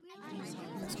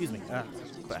Excuse me.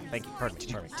 Thank you. Pardon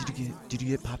me. Did you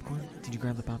get popcorn? Did you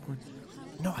grab the popcorn?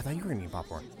 No, I thought you were gonna eat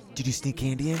popcorn. Did you sneak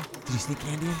candy in?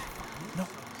 No.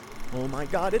 Oh my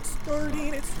God! It's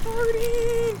starting! It's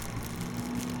starting!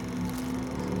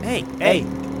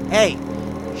 Hey!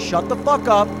 Shut the fuck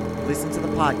up! Listen to the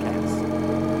podcast.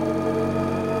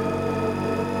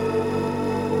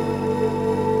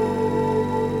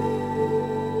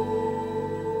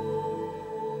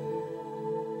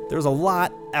 There's a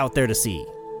lot out there to see.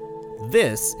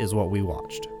 This is what we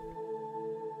watched.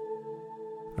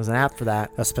 There's an app for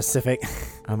that. A specific.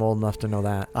 I'm old enough to know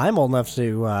that. I'm old enough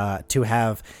to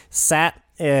have sat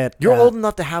at. You're old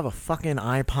enough to have a fucking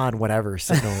iPod, whatever,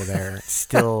 sitting over there,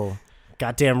 still.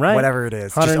 Goddamn right. Whatever it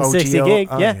is. 160 just gig.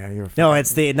 Oh, yeah. You're No,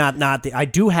 it's the not the. I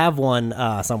do have one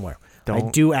somewhere. I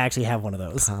Don't do actually have one of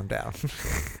those. calm down.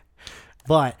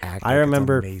 But Act I like it's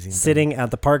remember an amazing sitting at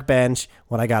the park bench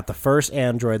when I got the first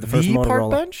Android, the first The Motorola.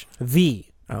 park bench? The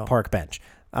park bench.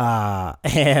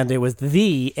 And it was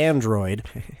the Android.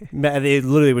 It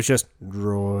literally was just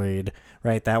Droid,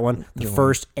 right? That one. The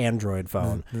first Android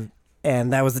phone.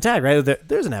 And that was the tag, right?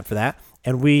 There's an app for that.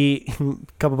 And a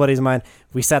couple buddies of mine,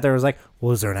 we sat there and was like,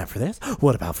 well, is there an app for this?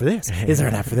 What about for this? Is there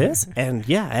an app for this? And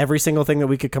yeah, every single thing that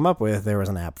we could come up with, there was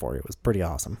an app for it. It was pretty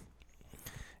awesome.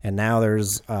 And now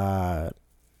there's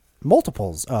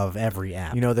multiples of every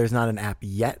app. You know, there's not an app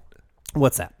yet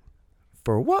What's that?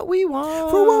 for what we want.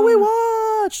 For what we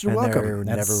watched. And Welcome. there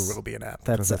never will be an app.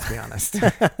 Let's be honest.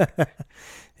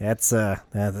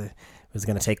 That was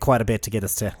going to take quite a bit to get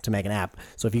us to make an app.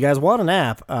 So if you guys want an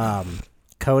app,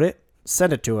 code it,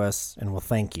 send it to us, and we'll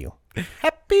thank you.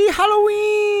 Happy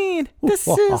Halloween! This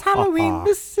is Halloween.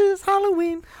 This is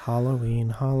Halloween.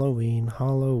 Halloween.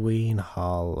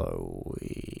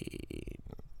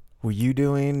 Were you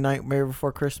doing Nightmare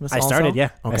Before Christmas? I also? started, yeah.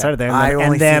 Okay. I started there. I've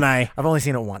only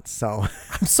seen it once, so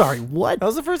I'm sorry, what? that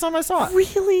was the first time I saw it.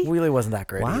 Really? Really wasn't that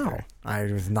great. Wow. Either. I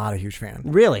was not a huge fan.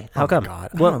 Really? How Oh my come? God.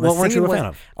 What I don't know, the weren't you a singing fan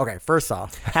was- of? Okay, first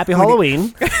off, Happy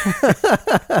Halloween.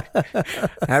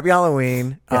 Happy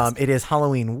Halloween. Yes. It is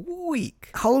Halloween week.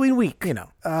 Halloween week. You know,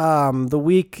 The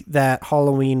week that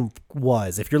Halloween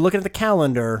was. If you're looking at the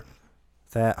calendar,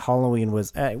 that Halloween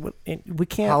was. We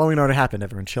can't. Halloween already happened.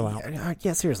 Everyone, chill out.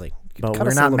 Yeah, seriously. But Cut we're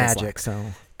us a not little bit magic, slack.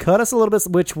 so Cut us a little bit,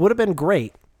 which would have been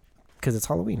great because it's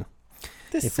Halloween.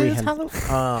 this If we is had-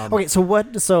 Halloween. Okay, so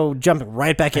what? So jumping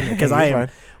right back in because You're fine.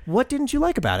 What didn't you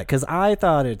like about it? Because I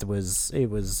thought it was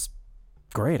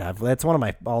great. That's one of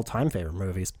my all-time favorite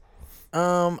movies.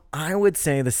 I would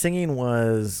say the singing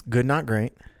was good, not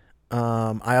great.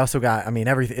 I also got. I mean,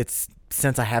 everything. It's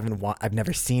since I've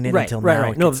never seen it Right, until right, now.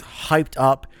 right. It No. gets hyped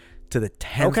up to the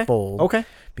tenfold. Okay.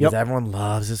 Because Yep. everyone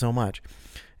loves it so much.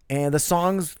 And the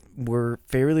songs were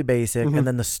fairly basic, and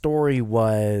then the story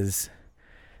was,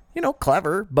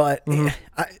 clever, but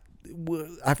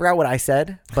I forgot what I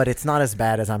said, but it's not as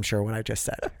bad as I'm sure what I just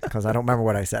said, because I don't remember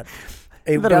what I said.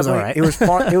 But it was all right. It was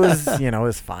fun. It was, it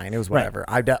was fine. It was whatever.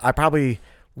 I probably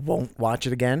won't watch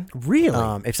it again.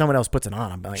 Really? If someone else puts it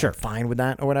on, I'm like, Sure. I'm fine with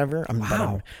that or whatever. But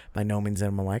Wow. I'm, by no means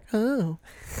am I like, oh.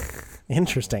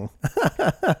 Interesting.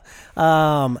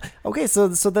 Okay, so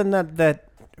then that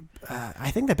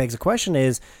I think that begs a question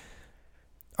is,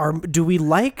 do we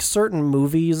like certain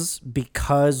movies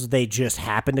because they just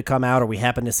happen to come out or we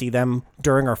happen to see them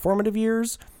during our formative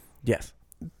years? Yes.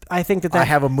 I think that I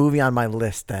have a movie on my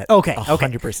list that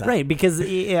 100%. Right, because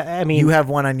I mean, You have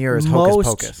one on yours, Hocus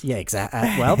Pocus. Yeah, exactly.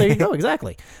 Well, there you go,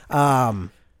 exactly.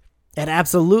 It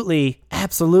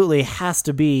absolutely has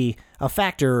to be a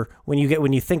factor when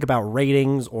you think about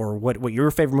ratings or what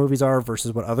your favorite movies are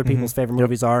versus what other people's favorite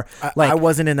movies are. I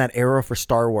wasn't in that era for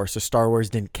Star Wars, so Star Wars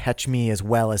didn't catch me as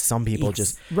well as some people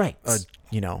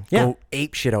go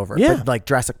ape shit over. Yeah. But like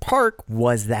Jurassic Park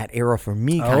was that era for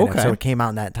me, kind of. So it came out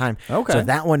in that time. Okay. So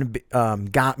that one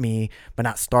got me, but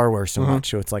not Star Wars so much.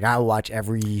 So it's like I'll watch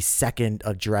every second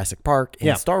of Jurassic Park.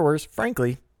 And Star Wars,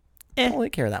 frankly, I don't really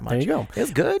care that much. There you go.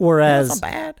 It's good. Whereas it's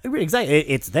not bad. Exactly,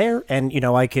 it's there, and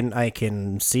I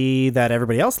can see that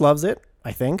everybody else loves it.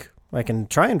 I think I can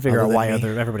try and figure Other out than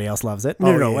why me? everybody else loves it.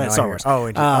 Oh, No, yeah, Star I Wars.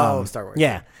 hear- Star Wars.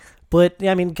 Yeah, but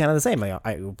I mean, kind of the same.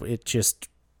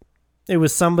 It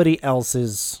was somebody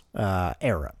else's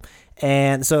era.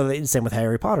 And so same with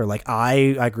Harry Potter. Like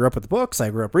I grew up with the books. I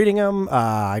grew up reading them.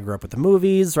 I grew up with the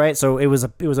movies, right? So it was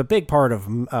a big part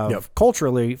of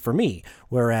culturally for me.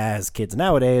 Whereas kids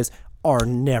nowadays are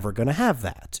never going to have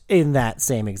that in that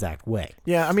same exact way.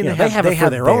 Yeah, I mean, they have it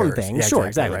for their own thing, Yeah, sure,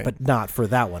 exactly, right. but not for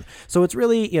that one. So it's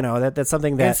really, that's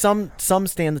something that and some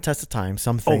stand the test of time.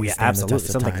 Some things stand absolutely, the test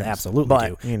of some time. things absolutely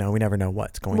but, do. we never know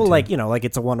what's going Well, to. like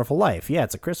It's a Wonderful Life. Yeah,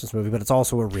 it's a Christmas movie, but it's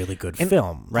also a really good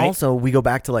film, right? Also, we go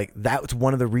back to like that's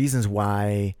one of the reasons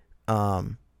why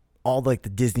all like the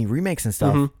Disney remakes and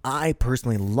stuff I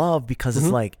personally love, because it's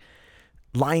like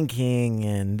Lion King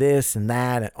and this and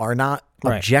that are not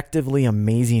objectively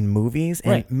amazing movies,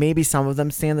 and maybe some of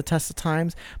them stand the test of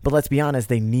times, but let's be honest,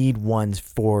 they need ones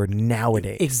for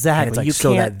nowadays. Exactly. And it's like,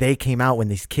 so that they came out when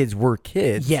these kids were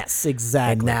kids. Yes,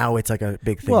 exactly. And now it's like a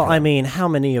big thing. Well, I mean, how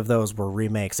many of those were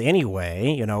remakes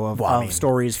anyway, of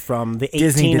stories from the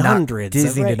 1800s?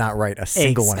 Disney did not write a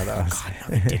single one of those. God,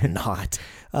 no, they did not.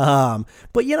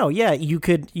 But you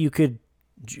could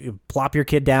plop your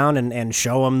kid down and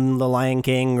show them The Lion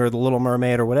King or The Little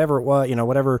Mermaid or whatever it was,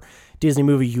 whatever Disney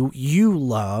movie you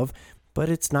love, but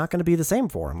it's not going to be the same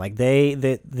for them. Like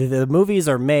the movies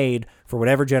are made for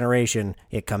whatever generation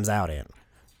it comes out in.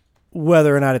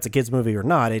 Whether or not it's a kid's movie or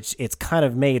not, it's kind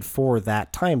of made for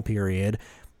that time period.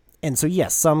 And so,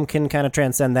 yes, some can kind of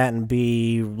transcend that and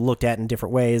be looked at in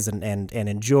different ways and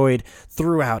enjoyed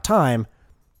throughout time.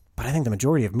 But I think the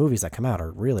majority of movies that come out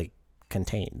are really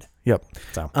contained. Yep.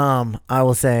 So, I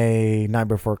will say Night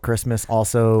Before Christmas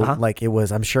also,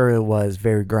 I'm sure it was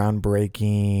very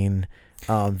groundbreaking,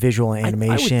 visual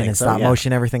animation and stop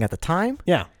motion, everything at the time.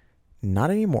 Yeah.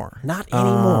 Not anymore. Not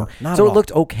anymore. Not so at it all.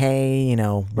 looked okay,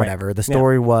 whatever. Right. The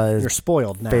story was you're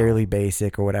spoiled now. Fairly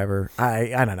basic or whatever.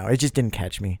 I don't know. It just didn't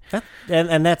catch me.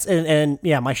 And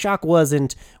my shock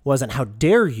wasn't how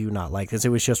dare you not like this. It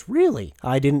was just really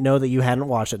I didn't know that you hadn't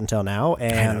watched it until now.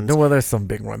 And well, there's some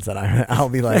big ones that I'll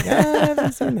be like, I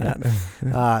haven't seen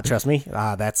that. Trust me,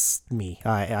 that's me.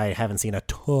 I haven't seen a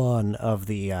ton of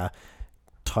the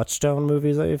Touchstone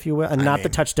movies, if you will, and the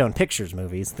Touchstone Pictures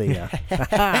movies. The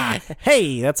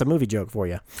hey, that's a movie joke for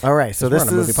you. All right, so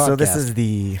this is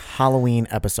the Halloween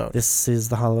episode. This is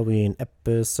the Halloween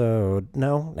episode.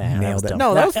 No, nailed it.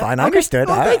 No, that was fine. I understood.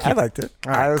 I liked it.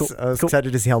 I was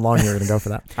excited to see how long you were going to go for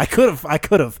that. I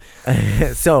could have.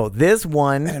 So this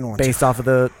one, based off of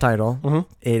the title,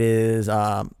 it is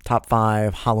top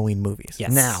 5 Halloween movies.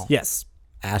 Yes. Now, yes.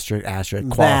 Asterisk,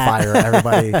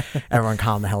 qualifier, everyone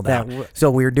calm the hell down.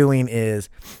 So what we're doing is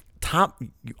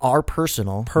our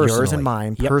personal, yours and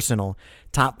mine, personal,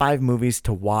 top 5 movies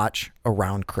to watch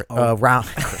around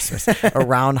Christmas,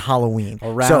 around Halloween.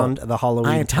 Around the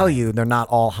Halloween I tell you, they're not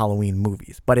all Halloween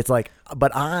movies, but it's like,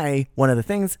 one of the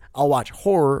things, I'll watch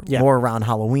horror more around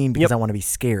Halloween because I want to be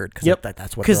scared, because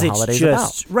that's what the holiday's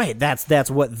about. Right, that's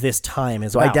what this time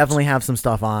is about. So I definitely have some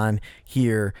stuff on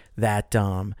here that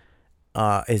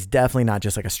is definitely not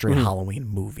just like a straight Halloween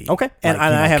movie. Okay, and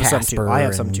I have some too. I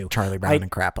have some too. Charlie Brown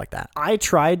and crap like that. I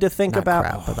tried to think about,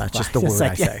 crap, but that's just the word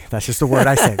I say. That's just the word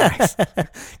I say, guys.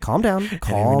 Calm down.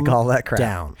 Calm call that crap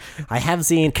down. I have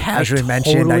seen casually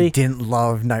mentioned I didn't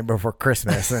love Night Before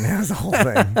Christmas, and it was the whole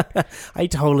thing. I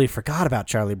totally forgot about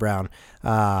Charlie Brown.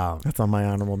 That's on my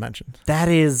honorable mention. That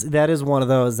is one of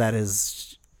those that is.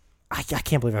 I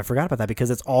can't believe I forgot about that, because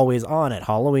it's always on at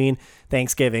Halloween,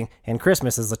 Thanksgiving, and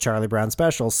Christmas is the Charlie Brown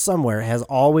special. Somewhere has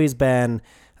always been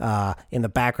in the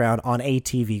background on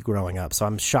ATV growing up. So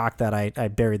I'm shocked that I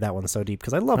buried that one so deep,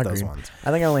 because I love those ones.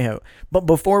 I think I only have. But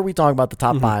before we talk about the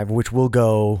top 5, which we'll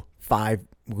go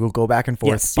back and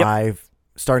forth, 5.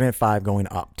 Starting at 5, going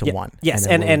up to 1. Yes,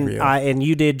 and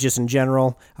you did just in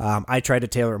general. I tried to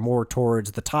tailor it more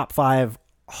towards the top 5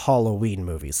 Halloween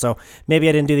movies. So maybe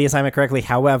I didn't do the assignment correctly.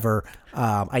 However,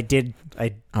 I did.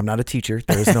 I'm not a teacher.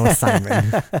 There is no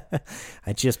assignment.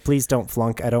 Please don't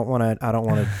flunk. I don't want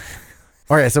to.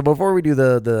 All right. So before we do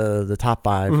the top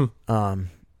 5,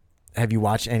 have you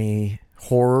watched any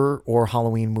horror or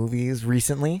Halloween movies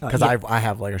recently? Because I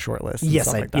have like a short list. Yes,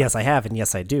 I have, and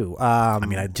yes, I do.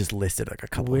 I just listed like a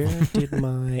couple. Where did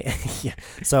my? Yeah.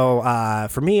 So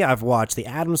for me, I've watched The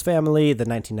Addams Family, the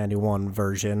 1991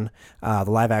 version, the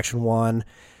live action one.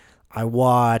 I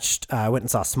watched. I went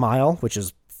and saw Smile, which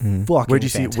is fucking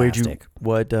fantastic.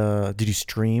 Did you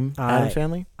stream Addams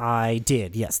Family? I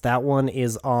did. Yes, that one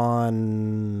is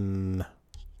on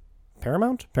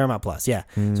Paramount Plus, yeah.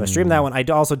 So I streamed that one. I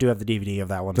also do have the DVD of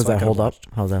that one. Does that hold up?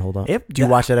 How does that hold up? Do you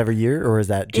watch that every year, or is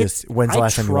that just when's the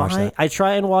last time you watched that? I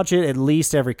try and watch it at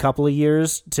least every couple of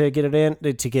years to get it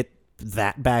in, to get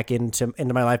that back into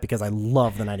my life, because I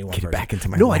love the 91 version. Get it back into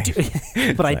my life. I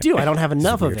do. But I do. I don't have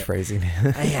enough of it. Phrasing.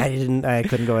 I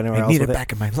couldn't go anywhere else. I need it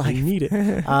back in my life. I need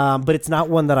it. But it's not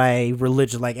one that I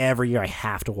like every year I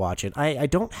have to watch it. I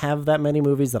don't have that many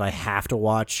movies that I have to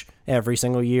watch every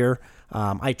single year.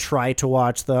 I try to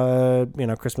watch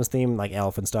the Christmas theme, like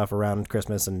Elf and stuff around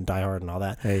Christmas and Die Hard and all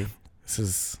that. Hey, this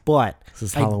is I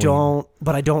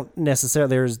don't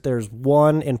necessarily. There's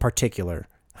one in particular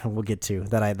we'll get to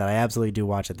that I absolutely do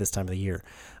watch at this time of the year.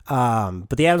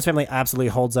 But the Addams Family absolutely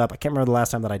holds up. I can't remember the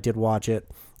last time that I did watch it.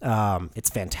 It's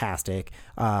fantastic.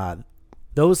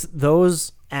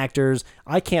 Those actors,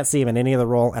 I can't see them in any other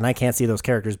role, and I can't see those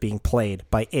characters being played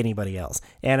by anybody else,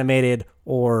 animated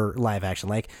or live action.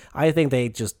 Like, I think they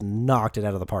just knocked it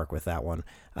out of the park with that one.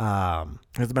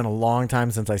 It's been a long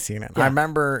time since I've seen it. Yeah. I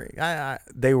remember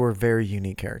they were very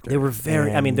unique characters. They were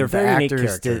they're very unique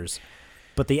characters.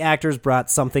 But the actors brought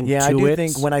something to it. Yeah, I do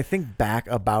think when I think back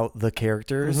about the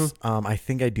characters, I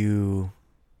think I do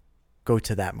go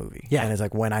to that movie. Yeah. And it's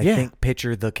like when I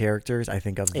picture the characters, I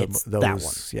think of those. That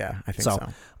one. Yeah, I think so.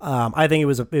 I think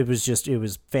it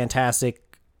was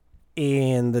fantastic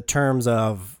in the terms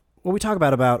of what we talk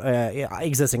about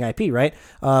existing IP, right?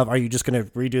 Are you just going to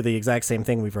redo the exact same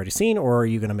thing we've already seen, or are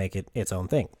you going to make it its own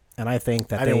thing? And I think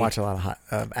that I didn't watch a lot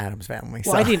of Addams Family.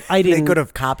 Well, so I didn't. They could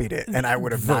have copied it, and I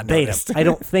would have not noticed. I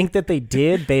don't think that they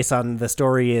did, based on the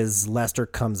story is Lester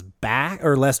comes back,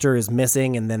 or Lester is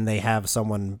missing, and then they have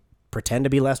someone pretend to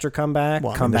be Lester come back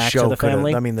to the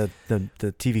family. I mean, the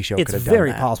TV show. It's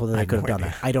very possible that they could have done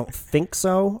that. I don't think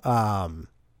so,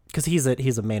 because he's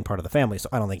a main part of the family, so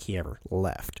I don't think he ever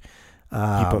left.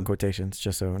 He put quotations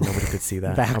just so nobody could see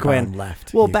that. Back when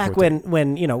left. Well, back when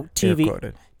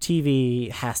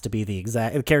TV has to be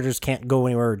the characters can't go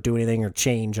anywhere or do anything or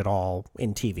change at all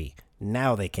in TV.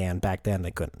 Now they can. Back then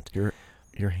they couldn't.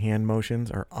 Your hand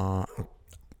motions are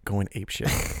going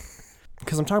apeshit.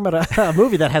 Because I'm talking about a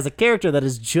movie that has a character that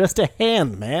is just a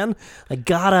hand, man. I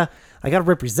gotta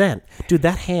represent, dude.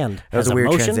 That hand. That was has a weird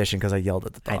emotion. Transition because I yelled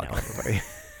at the dog. I know. Everybody.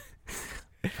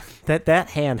 That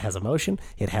hand has emotion.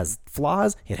 It has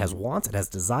flaws. It has wants. It has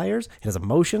desires. It has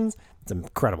emotions. It's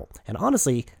incredible. And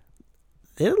honestly,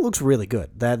 it looks really good.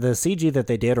 That the CG that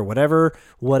they did, or whatever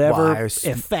effects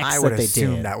that they did. I would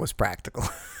assume that was practical.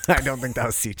 I don't think that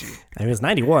was CG. I mean, it was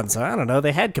 91, so I don't know.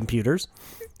 They had computers.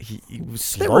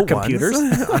 They were computers.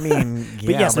 I mean,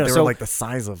 but they were like the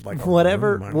size of like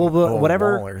whatever.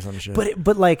 Whatever. Or some shit.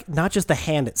 But like not just the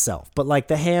hand itself, but like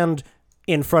the hand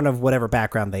in front of whatever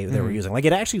background they were using. Like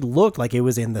it actually looked like it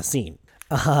was in the scene.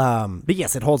 But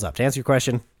yes, it holds up. To answer your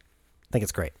question, I think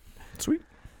it's great. Sweet.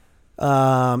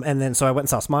 And then so I went and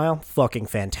saw Smile. Fucking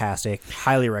fantastic.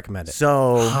 Highly recommend it.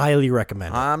 So highly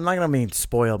recommend it. I'm not gonna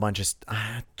spoil a bunch of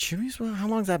Chewy's. How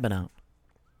long's that been out?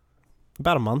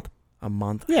 About a month. A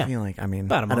month. Yeah. I feel like about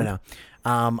a month. I don't know.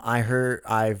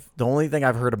 The only thing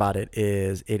I've heard about it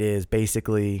is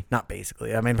basically not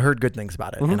basically. I mean, I've heard good things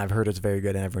about it, and I've heard it's very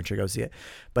good, and everyone should go see it.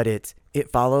 But it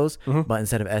follows, but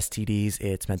instead of STDs,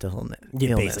 it's mental illness.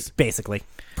 Yeah, basically,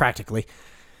 practically.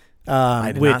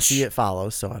 I did not see It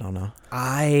Follows, so I don't know.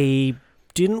 I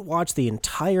didn't watch the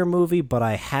entire movie, but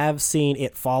I have seen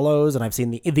It Follows, and I've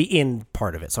seen the end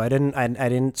part of it. So I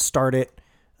didn't start it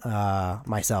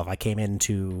myself. I came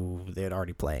into it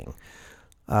already playing.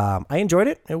 I enjoyed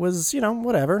it. It was,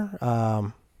 whatever.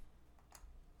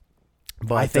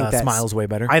 But I think that Smile's way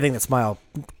better. I think that Smile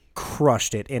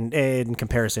crushed it in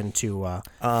comparison to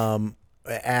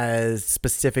as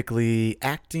specifically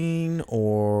acting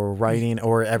or writing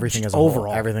or everything as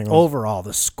overall. Everything overall,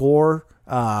 the score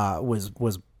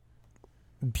was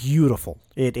beautiful.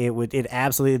 It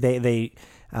absolutely they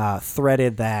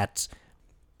threaded that.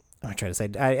 I'm trying to say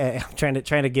I'm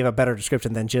trying to give a better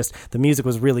description than just the music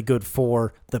was really good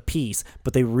for the piece,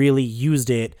 but they really used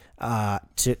it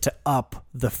to up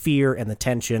the fear and the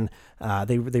tension.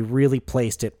 They really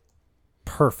placed it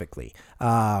perfectly.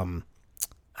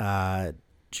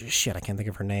 Shit, I can't think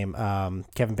of her name.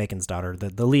 Kevin Bacon's daughter.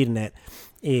 The lead in it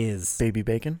is Baby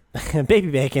Bacon.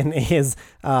 Baby Bacon is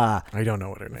I don't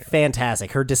know what her name.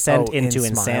 Fantastic. Her descent into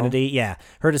insanity. Smile? Yeah,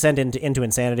 her descent into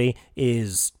insanity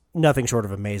is nothing short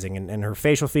of amazing, and her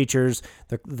facial features,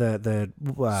 the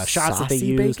shots that they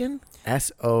use. Bacon?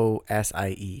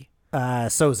 SOSIE.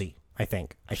 Sozi, I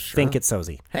think. I think it's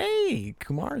Sozi. Hey,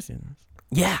 Kumar's in.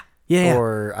 Yeah.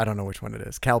 Or I don't know which one it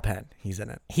is. Cal Penn. He's in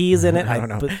it. He's in it. I don't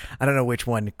know. I don't know which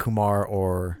one, Kumar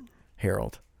or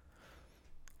Harold.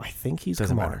 I think he's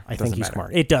Doesn't Kumar. matter. I think he's matter.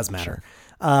 Kumar. It does matter.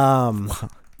 Sure.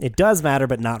 It does matter,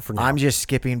 but not for now. I'm just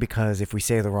skipping because if we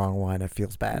say the wrong one, it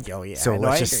feels bad. Oh, yeah. So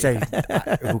let's just say,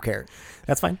 who cares?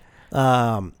 That's fine.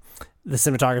 The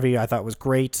cinematography I thought was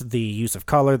great. The use of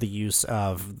color, the use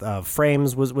of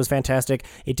frames was fantastic.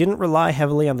 It didn't rely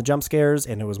heavily on the jump scares,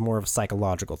 and it was more of a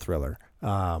psychological thriller.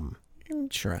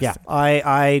 Interesting. Yeah,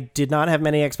 I did not have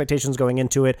many expectations going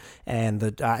into it,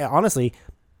 and honestly,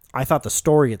 I thought the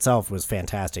story itself was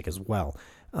fantastic as well.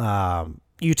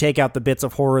 You take out the bits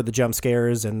of horror, the jump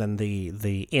scares, and then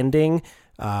the ending,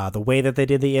 the way that they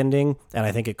did the ending, and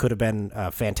I think it could have been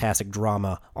a fantastic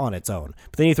drama on its own.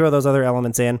 But then you throw those other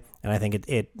elements in, and I think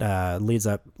it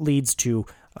leads to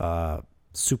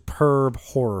superb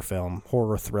horror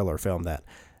thriller film that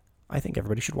I think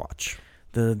everybody should watch.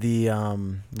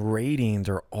 The ratings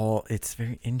are all, it's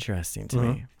very interesting to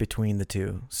me between the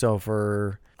two. So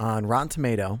on Rotten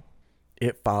Tomato,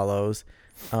 It Follows,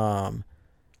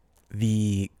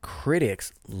 the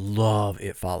critics love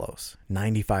It Follows,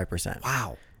 95%.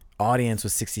 Wow. Audience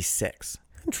was 66.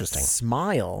 Interesting.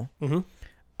 Smile,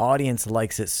 audience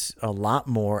likes it a lot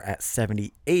more at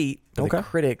 78, but the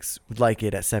critics like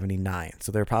it at 79.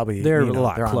 So they're probably a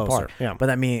lot they're closer. On par. Yeah.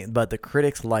 But the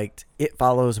critics liked It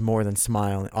Follows more than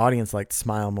Smile. The audience liked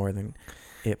Smile more than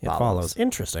It Follows.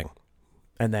 Interesting.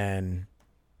 And then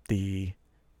the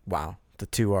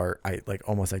two are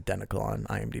almost identical on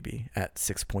IMDb at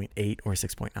 6.8 or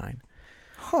 6.9.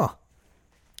 Huh.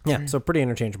 Yeah, so pretty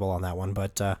interchangeable on that one,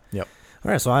 but yep. All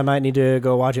right, so I might need to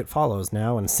go watch It Follows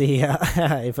now and see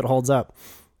if it holds up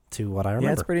to what I remember.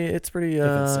 Yeah, it's pretty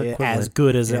it's as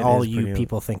good as all you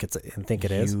people think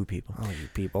it is. You people. All you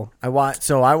people. I watched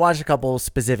a couple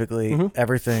specifically,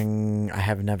 everything I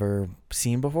have never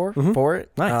seen before for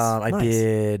it. Nice. I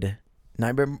did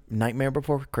Nightmare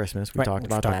Before Christmas. We talked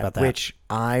about that, which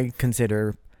I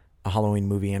consider a Halloween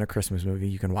movie and a Christmas movie.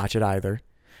 You can watch it either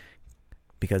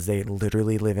because they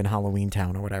literally live in Halloween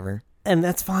Town or whatever. And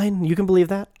that's fine. You can believe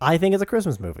that. I think it's a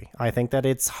Christmas movie. I think that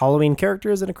it's Halloween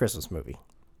characters in a Christmas movie.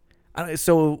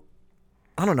 So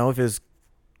I don't know if it's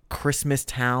Christmas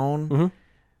Town,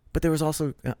 but there was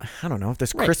also I don't know if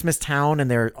there's Christmas Town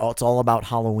and it's all about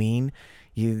Halloween.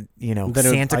 You know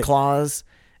Santa Claus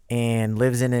and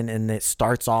lives in it, and it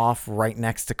starts off right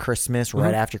next to Christmas,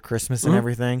 right after Christmas and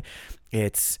everything.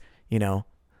 It's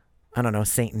I don't know,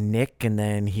 Saint Nick, and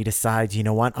then he decides, you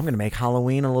know what, I'm going to make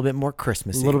Halloween a little bit more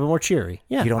Christmassy. A little bit more cheery.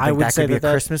 Yeah. You don't think that could be a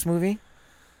Christmas movie?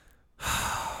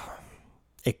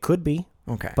 It could be.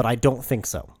 Okay. But I don't think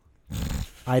so.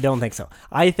 I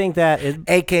think that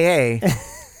AKA,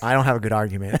 I don't have a good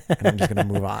argument, and I'm just going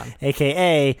to move on.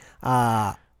 AKA,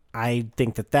 I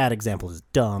think that example is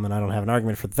dumb, and I don't have an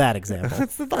argument for that example.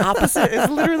 It's the opposite. It's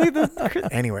literally the...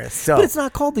 Anyway, so... But it's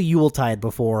not called the Yuletide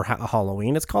before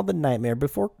Halloween. It's called the Nightmare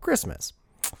Before Christmas.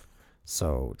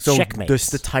 So checkmate.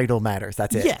 Just the title matters.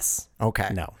 That's it? Yes. Okay.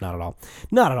 No, not at all.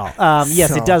 Not at all.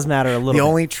 Yes, it does matter a little bit. The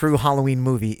only true Halloween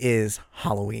movie is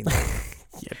Halloween.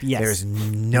 Yes. There's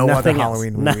no other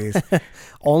Halloween movies. The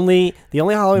only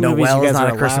Halloween movies you guys not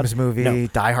are a Christmas allowed. movie. No.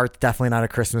 Die Hard's definitely not a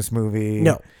Christmas movie.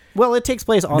 No. Well, it takes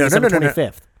place on December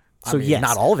 25th. So yes.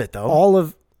 Not all of it, though. All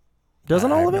of... Doesn't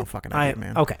all of it? No fucking idea,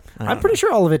 man. Okay. I'm pretty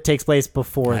sure all of it takes place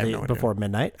before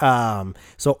midnight.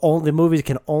 So the movies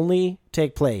can only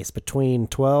take place between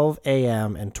 12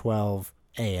 a.m. and 12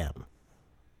 a.m.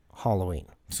 Halloween.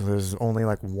 So there's only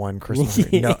one Christmas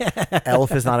movie. No,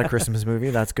 Elf is not a Christmas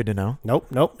movie. That's good to know.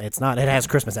 Nope. It's not. It has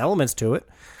Christmas elements to it.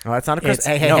 Oh, that's not a Christmas.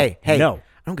 Hey. No. I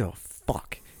don't give a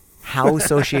fuck how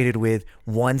associated with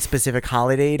one specific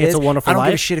holiday it is. It's a Wonderful Life. I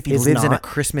don't give a shit if he lives in a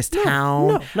Christmas town.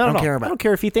 No, I don't care about. I don't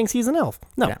care if he thinks he's an elf.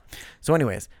 No. Yeah. So,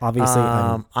 anyways, obviously,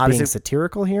 I'm being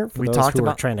satirical here for those who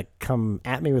are trying to come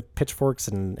at me with pitchforks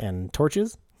and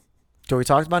torches. So we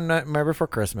talked about Nightmare Before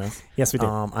Christmas. Yes, we did.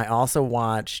 I also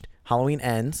watched Halloween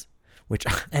Ends, which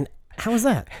and how was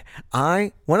that?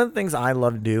 One of the things I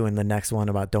love to do in the next one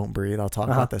about Don't Breathe, I'll talk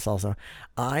about this also.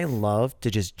 I love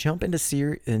to just jump into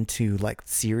series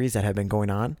that have been going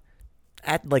on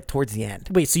at towards the end.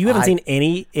 Wait, so you haven't seen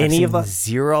any of us?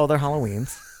 Zero other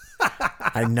Halloweens.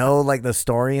 I know the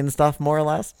story and stuff more or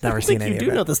less. Never seen any of it. You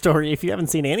do know the story if you haven't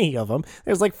seen any of them.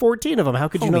 There's 14 of them. How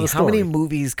could you know the story? How many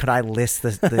movies could I list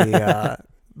the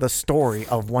story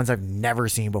of ones I've never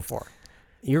seen before?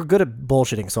 You're good at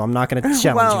bullshitting, so I'm not going to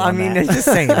challenge you on that. It's just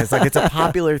saying. It's a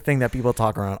popular thing that people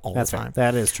talk around all the time. Right.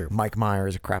 That is true. Mike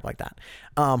Myers, crap like that.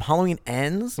 Halloween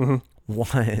Ends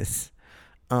was,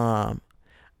 I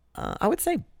would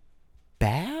say,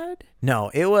 bad. No,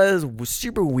 it was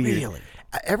super weird. Really?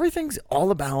 Everything's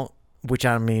all about, which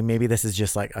maybe this is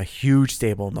just a huge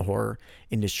staple in the horror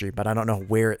industry, but I don't know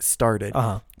where it started.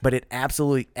 But it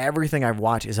absolutely, everything I've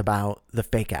watched is about the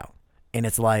fake out. And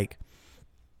it's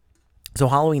so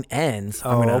Halloween Ends.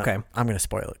 Okay. I'm gonna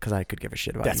spoil it because I could give a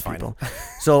shit about That's you fine. people.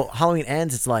 So Halloween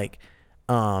Ends. It's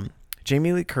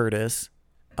Jamie Lee Curtis.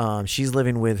 She's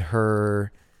living with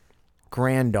her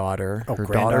granddaughter. Her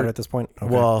granddaughter at this point.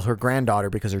 Okay. Well, her granddaughter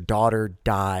because her daughter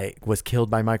was killed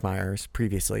by Mike Myers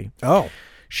previously. Oh.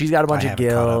 She's got a bunch of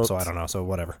guilt. So I don't know. So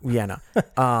whatever. Yeah, no.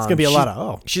 It's gonna be a lot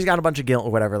of She's got a bunch of guilt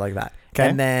or whatever like that. Okay.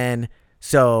 And then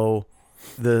so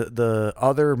the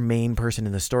other main person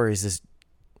in the story is this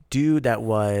dude that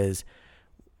was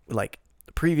like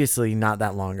previously, not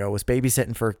that long ago, was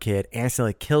babysitting for a kid,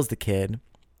 accidentally kills the kid,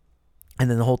 and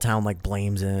then the whole town like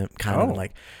blames him, kind of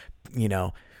like, you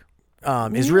know,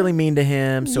 is really mean to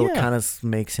him, so it kind of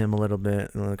makes him a little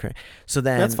bit crazy. So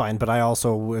then that's fine, but I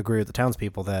also agree with the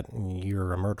townspeople that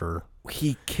you're a murderer.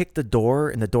 He kicked the door,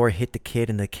 and the door hit the kid,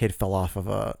 and the kid fell off of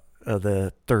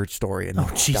the third story and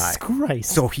Jesus died.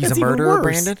 Christ! So he's a murderer,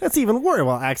 Brandon. That's even worse.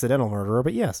 Well, accidental murderer,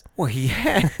 but yes. Well, he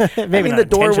had. Maybe the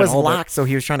door was intentional, locked, so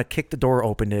he was trying to kick the door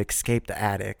open to escape the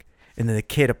attic. And then the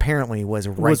kid apparently was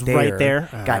right there.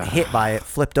 Got hit by it,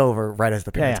 flipped over right as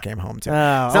the parents came home too.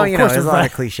 So you know, it was a lot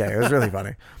of cliche. It was really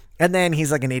funny. And then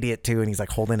he's like an idiot too, and he's like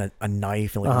holding a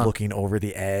knife and like looking over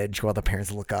the edge while the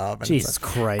parents look up. And Jesus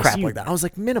Christ! Crap like that. I was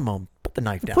like, minimum, put the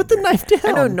knife down. Put the knife down.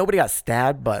 I know nobody got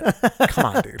stabbed, but come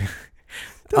on, dude.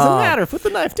 Doesn't matter. Put the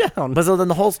knife down. But so then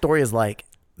the whole story is like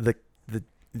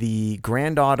the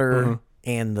granddaughter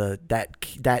and that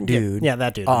dude,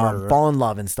 that dude, fall in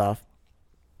love and stuff.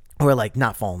 Or like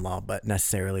not fall in love, but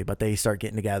necessarily, but they start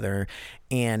getting together,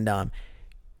 and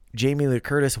Jamie Lee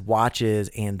Curtis watches,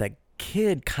 and the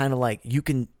kid kind of like, you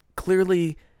can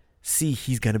clearly see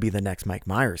he's going to be the next Mike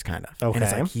Myers, kind of. Okay. And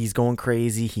it's like he's going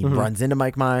crazy. He runs into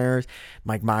Mike Myers.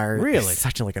 Mike Myers really is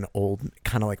such like an old,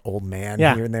 kind of like old man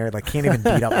here and there. Like can't even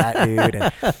beat up that dude.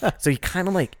 And so he kind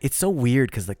of like, it's so weird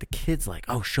because like the kid's like,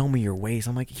 oh, show me your ways.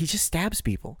 I'm like, he just stabs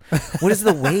people. What is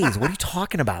the ways? What are you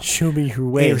talking about? Show me your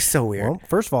ways. It was so weird. Well,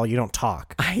 first of all, you don't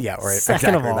talk. Yeah, right.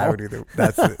 Second exactly. of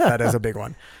all, that is a big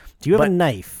one. Do you have a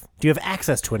knife? Do you have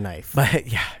access to a knife? But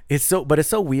yeah, it's so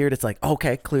weird. It's like,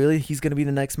 okay, clearly he's going to be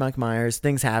the next Mike Myers.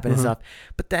 Things happen and stuff.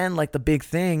 But then like the big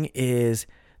thing is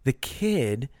the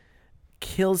kid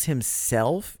kills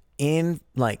himself in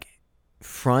like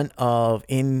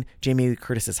in Jamie Lee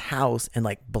Curtis's house, and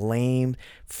like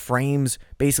frames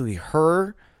basically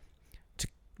her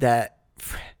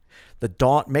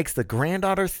makes the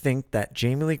granddaughter think that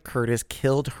Jamie Lee Curtis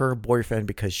killed her boyfriend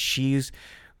because she's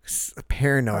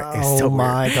paranoid. It's so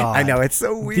my weird. God. I know, it's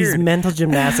so weird. These mental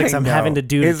gymnastics I'm having to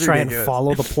do to try and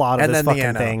follow the plot of this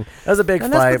fucking thing. That was a big fight,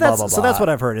 blah, blah, blah. So that's what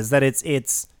I've heard, is that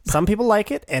it's some people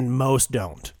like it and most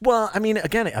don't. Well, I mean,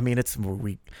 again, it's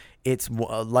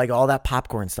like all that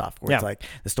popcorn stuff where it's like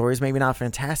the story's maybe not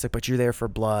fantastic, but you're there for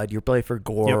blood, you're there for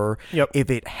gore. Yep.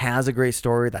 If it has a great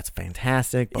story, that's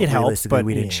fantastic. But it helps, realistically, but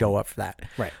we didn't show up for that.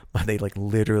 Right. But they like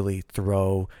literally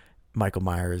throw Michael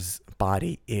Myers'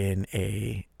 body in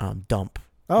a dump.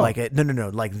 Oh. Like like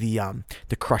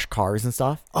the crushed cars and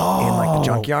stuff in like the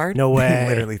junkyard. No way.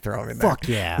 Literally throw him in there. Fuck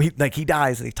yeah. He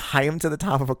dies, and they tie him to the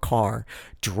top of a car,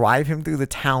 drive him through the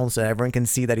town so everyone can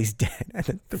see that he's dead, and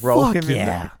then throw him in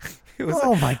there.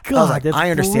 Oh my God. I was like, that's I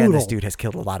understand brutal. this dude has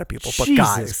killed a lot of people, but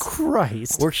Jesus guys,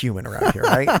 Christ, we're human around here,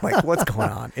 right? Like, what's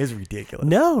going on is ridiculous.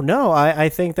 No, I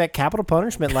think that capital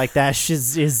punishment like that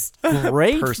is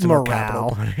great. Personal morale.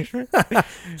 capital punishment.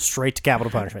 Straight to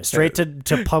capital punishment. Straight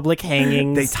to public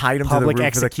hangings. They tied him to the public roof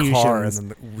executions. of the car, and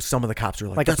then some of the cops were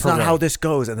like that's not how this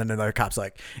goes. And then another cop's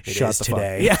like, it Shut is the fuck.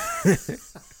 today. Yeah.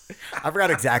 I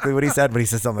forgot exactly what he said, but he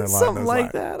said something along Something those like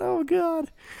lines. that. Oh God.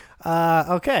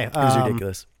 Okay. It was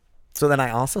ridiculous. So then I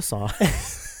also saw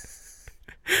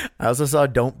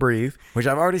Don't Breathe, which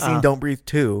I've already seen Don't Breathe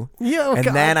 2. Yeah. And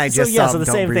then I just saw so the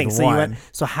Don't same Breathe thing. 1.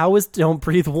 So how is Don't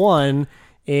Breathe 1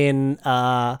 in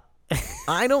I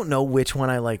don't know which one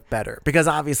I like better, because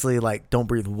obviously like Don't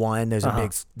Breathe 1, there's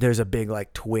a big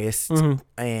like twist,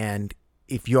 and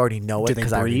if you already know it,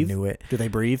 because I already knew it. Do they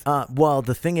breathe? Well,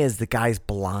 the thing is, the guy's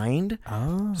blind,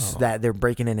 so that they're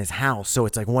breaking in his house. So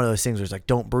it's like one of those things where it's like,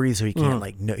 don't breathe, so he can't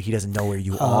he doesn't know where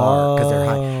you are because they're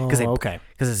high.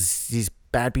 Because these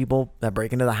bad people that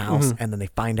break into the house, and then they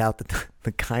find out that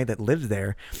the guy that lives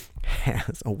there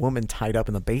has a woman tied up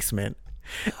in the basement.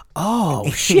 Oh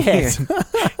shit!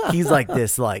 He's like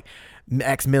this like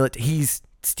ex-military. He's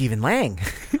Stephen Lang.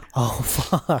 Oh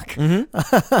fuck!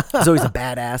 So he's a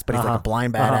badass, but he's like a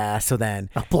blind badass. So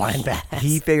then a blind badass.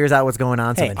 He figures out what's going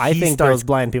on. So Hey, then I think those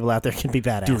blind people out there can be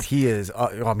badass. Dude, he is.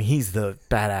 I mean, he's the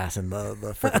badass in the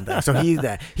freaking thing. So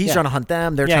he's trying to hunt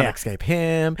them. They're trying to escape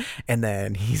him, and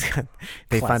then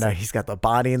they find out he's got the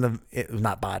body in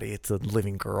not body. It's a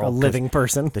living girl, a living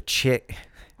person. The chick.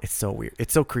 It's so weird.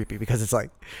 It's so creepy because it's like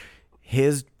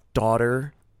his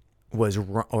daughter was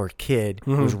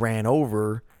ran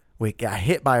over. Got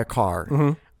hit by a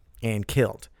car and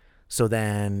killed. So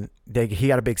then he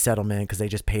got a big settlement because they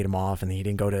just paid him off, and she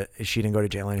didn't go to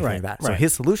jail or anything like that. So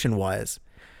his solution was,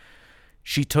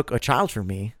 she took a child from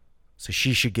me, so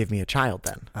she should give me a child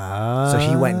then. So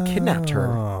he went and kidnapped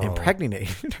her,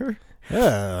 impregnated her.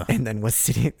 and then was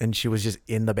sitting, and she was just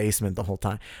in the basement the whole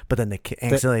time. But then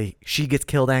accidentally she gets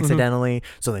killed accidentally,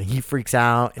 so then he freaks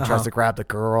out and tries to grab the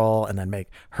girl and then make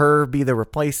her be the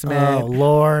replacement. Oh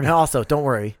Lord! And also, don't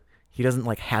worry, he doesn't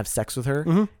like have sex with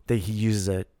her. That he uses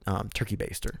a turkey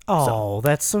baster. Oh,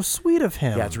 that's so sweet of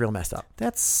him. Yeah, it's real messed up.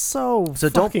 That's so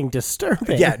don't- fucking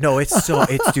disturbing. Yeah, no, it's so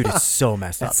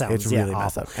messed up. That sounds It's really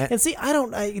messed up. awful. And see,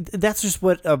 that's just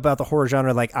what about the horror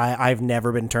genre. Like I've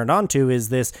never been turned on to is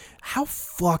this. How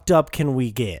fucked up can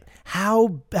we get?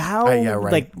 How yeah,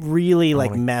 right. like really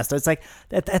like messed up. It's like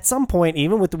at some point,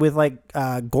 even with like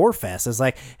Gorefest, it's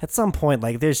like at some point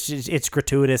like it's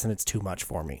gratuitous and it's too much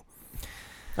for me.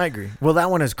 I agree. Well,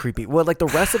 that one is creepy. Well, like the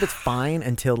rest of it's fine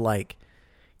until like,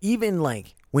 even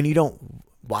like when you don't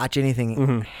watch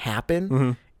anything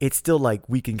happen, it's still like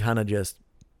we can kind of just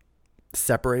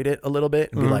separate it a little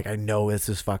bit and be like, I know this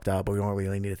is fucked up, but we don't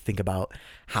really need to think about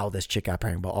how this chick got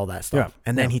pregnant, about all that stuff. Yeah.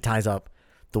 And then he ties up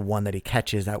the one that he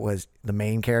catches that was the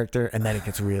main character, and then it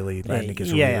gets really,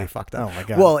 really fucked up. Oh my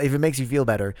God. Well, if it makes you feel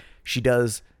better, she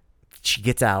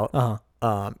gets out.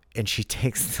 And she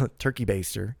takes the turkey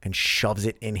baster and shoves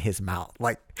it in his mouth,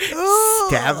 like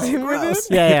stabs him with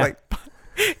it. Yeah.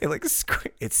 It's so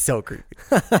creepy.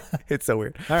 It's so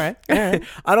weird. All right.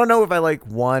 I don't know if I like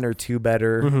 1 or 2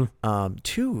 better.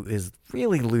 2 is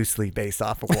really loosely based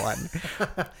off of 1.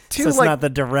 2, So it's like, not the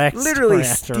direct. literally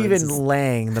references. Stephen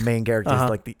Lang, the main character, is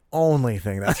like the only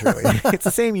thing that's really. It's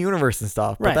the same universe and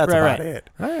stuff, but that's about it.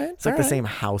 All right. It's like the same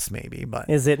house, maybe, but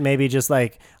Is it maybe just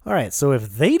like, all right, so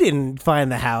if they didn't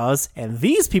find the house and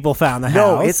these people found the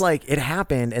no, house. it's like it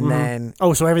happened, and then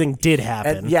oh, so everything did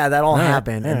happen. yeah, that all right,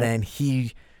 happened, all and right. then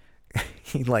he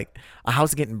like a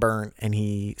house getting burnt, and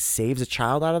he saves a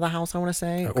child out of the house. I want to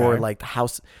say, or like the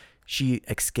house, she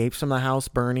escapes from the house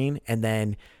burning, and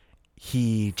then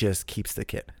he just keeps the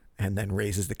kid and then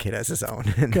raises the kid as his own.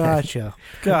 And Gotcha.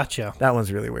 that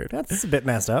one's really weird. That's a bit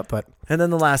messed up, but And then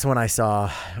the last one I saw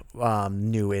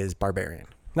new is Barbarian,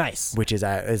 nice. which is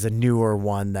a newer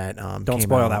one that Don't came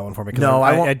spoil out. that one for me. 'Cause No,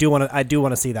 I won't. I do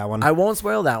want to see that one. I won't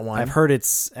spoil that one. I've heard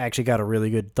it's actually got a really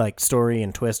good like story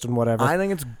and twist and whatever. I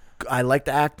think I like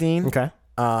the acting. Okay.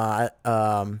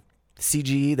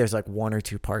 CG, there's like 1 or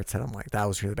 2 parts that I'm like, that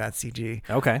was really bad CG.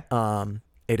 Okay.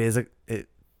 It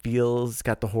feels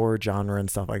got the horror genre and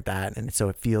stuff like that, and so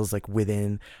it feels like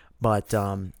within. But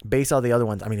based on the other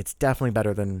ones, I mean, it's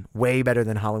definitely way better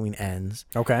than Halloween Ends,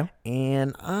 Okay.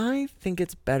 and I think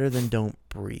it's better than Don't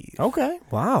Breathe. Okay.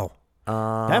 Wow.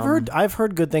 I've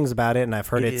heard good things about it, and I've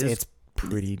heard it's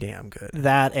pretty damn good.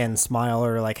 that and Smile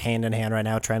are like hand in hand right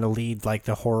now, trying to lead like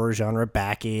the horror genre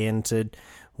back into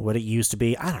what it used to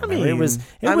be. I don't know. mean, It was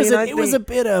a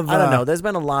bit of I don't know. There's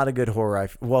been a lot of good horror.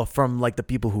 From like the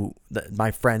people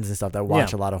my friends and stuff that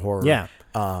watch a lot of horror. Yeah.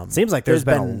 Seems like there's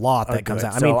been a lot that comes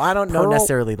out. I mean, I don't know Pearl-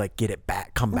 necessarily like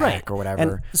come back or whatever.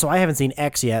 And so I haven't seen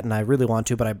X yet, and I really want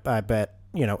to, but I bet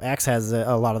X has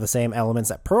a lot of the same elements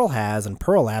that Pearl has, and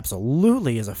Pearl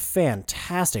absolutely is a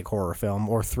fantastic horror film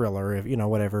or thriller, if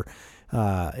whatever.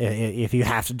 If you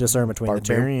have to discern between the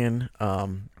two. Barbarian,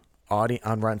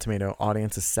 on Rotten Tomato,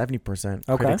 audience is 70%.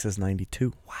 Okay. Critics is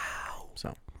 92. Wow.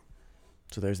 So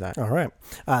there's that. All right.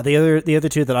 The other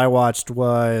two that I watched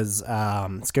was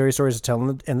Scary Stories to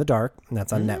Tell in the Dark, and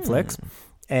that's on Netflix.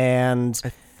 And I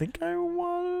think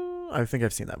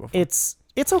I've seen that before. It's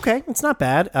okay. It's not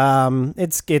bad.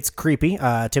 It's creepy.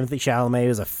 Timothy Chalamet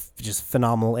is just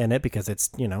phenomenal in it because it's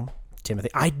Timothy.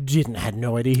 I had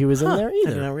no idea he was in there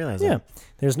either. I did not realize Yeah, that.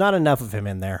 there's not enough of him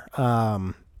in there.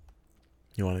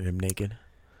 You wanted him naked?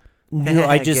 No,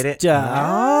 I just. Get it? All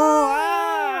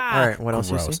right. What else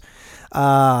you gross. see?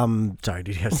 Sorry,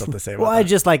 did you have something to say about Well, that? I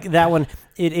just like that one.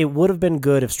 It would have been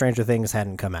good if Stranger Things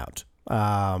hadn't come out.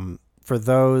 For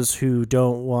those who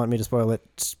don't want me to spoil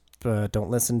it, don't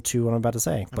listen to what I'm about to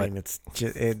say. But I mean,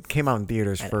 it came out in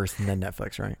theaters first and then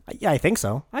Netflix, right? yeah, I think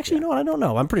so. Actually, you know what? I don't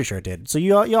know. I'm pretty sure it did. So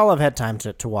y'all have had time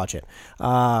to watch it.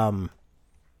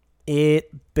 It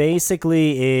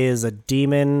basically is a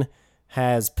demon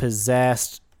has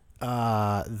possessed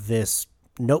this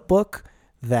notebook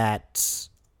that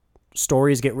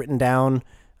stories get written down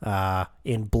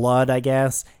in blood, I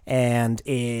guess, and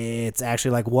it's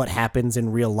actually like what happens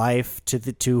in real life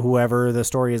to whoever the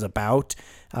story is about.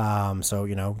 So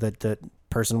that the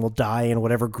person will die in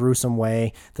whatever gruesome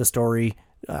way the story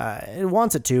it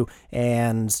wants it to,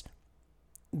 and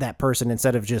that person,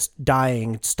 instead of just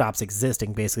dying, stops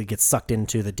existing, basically gets sucked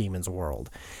into the demon's world.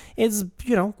 It's,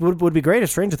 would be great if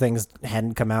Stranger Things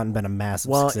hadn't come out and been a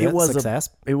massive success.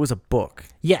 It was a book.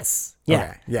 Yes. Yeah.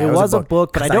 Okay. Yeah, it was a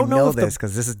book, but I don't know if this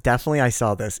because this is definitely, I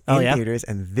saw this in theaters,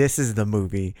 and this is the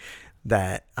movie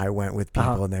that I went with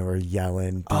people and they were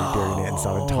yelling during it and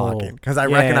started talking because I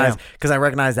yeah.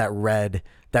 recognized that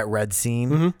red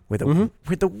scene with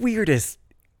the weirdest,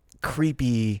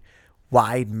 creepy,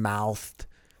 wide mouthed.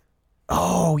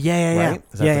 Oh yeah. Right?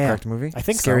 Is that the correct movie? I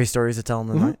think Scary so. Stories to Tell in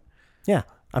the Night. Yeah,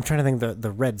 I'm trying to think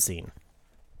the red scene.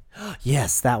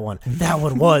 Yes, that one. That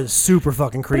one was super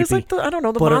fucking creepy. But it's like I don't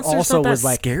know. The but monster's it also not that was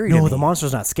like scary. no, to the me.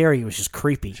 monster's not scary. It was just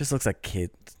creepy. It just looks like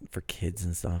for kids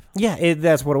and stuff. Yeah,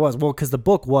 that's what it was. Well, because the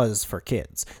book was for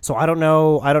kids, so I don't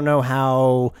know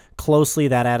how closely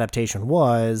that adaptation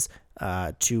was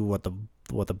to what the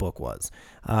book was.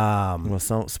 Well,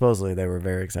 supposedly they were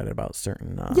very excited about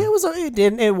certain. Yeah,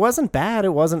 it wasn't bad. It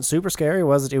wasn't super scary.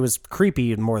 It was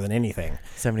creepy more than anything.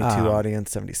 72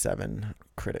 audience, 77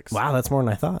 critics. Wow, that's more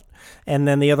than I thought. And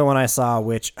then the other one I saw,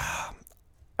 which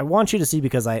I want you to see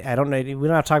because I don't know, we don't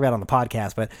have to talk about it on the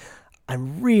podcast, but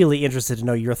I'm really interested to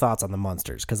know your thoughts on the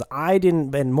Munsters because I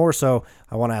didn't, and more so,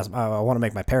 I want to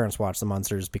make my parents watch the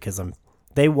Munsters because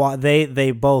they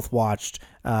both watched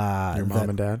Your mom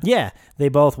and dad. Yeah, they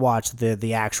both watched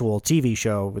the actual TV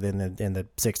show in the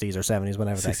 60s or 70s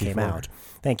whenever 64. that came out.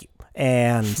 Thank you.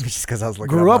 And Just because I was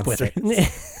looking grew at up with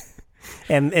Monsters.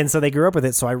 it. And so they grew up with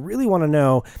it. So I really want to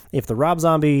know if the Rob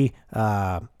Zombie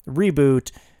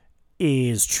reboot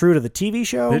is true to the TV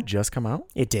show. Did it just come out?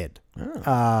 It did.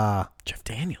 Oh. Jeff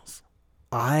Daniels.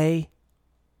 I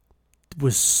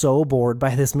was so bored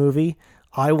by this movie.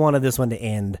 I wanted this one to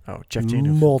end Jeff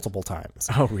Daniels. multiple times.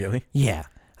 Oh, really? Yeah.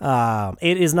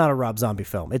 It is not a Rob Zombie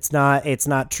film. It's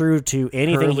not true to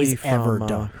anything he's ever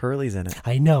done. Hurley's in it.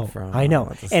 I know.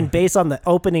 And based on the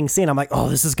opening scene, I'm like, oh,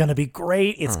 this is gonna be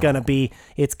great. It's gonna be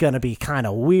kind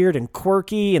of weird and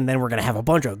quirky, and then we're gonna have a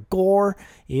bunch of gore.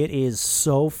 It is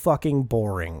so fucking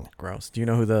boring. Gross. Do you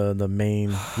know who the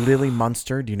main Lily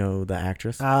Munster? Do you know the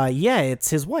actress? Yeah, it's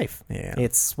his wife. Yeah.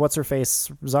 It's what's her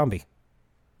face zombie.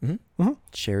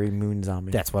 Sherry Moon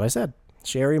Zombie. That's what I said.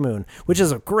 Sherry Moon, which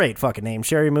is a great fucking name.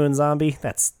 Sherry Moon Zombie.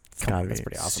 That's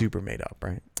pretty awesome. Super made up,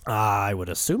 right? I would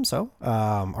assume so.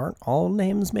 Aren't all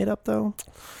names made up though?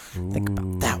 Think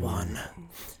about that one.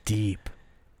 Deep.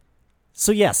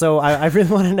 So yeah, I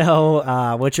really want to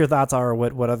know what your thoughts are, or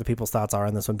what other people's thoughts are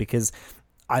on this one, because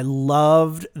I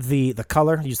loved the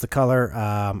color. Used the color.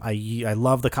 I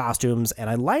love the costumes, and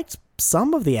I liked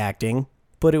some of the acting.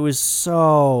 But it was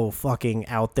so fucking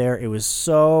out there. It was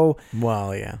so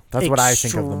yeah. That's what I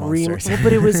think of the Monsters.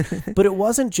 But it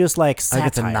wasn't just like satire. Like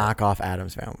it's a knockoff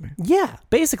Addams Family. Yeah,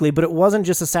 basically. But it wasn't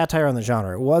just a satire on the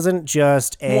genre. It wasn't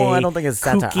just a. Well, I don't think it's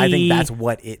satire. I think that's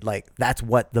what That's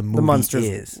what the movie Munsters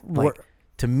is.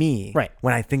 To me, right.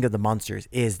 When I think of the Munsters,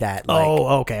 is that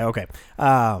okay.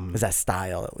 Is that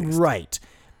style at least? Right.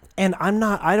 And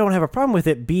I don't have a problem with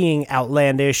it being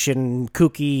outlandish and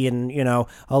kooky and,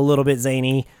 a little bit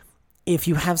zany if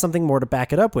you have something more to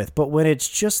back it up with. But when it's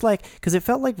just like, because it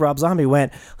felt like Rob Zombie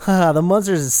went, the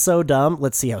Munsters is so dumb,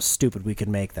 let's see how stupid we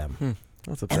can make them.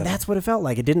 And that's what it felt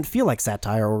like. It didn't feel like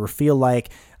satire or feel like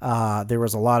there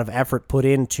was a lot of effort put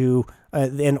into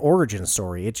an origin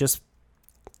story.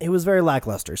 It was very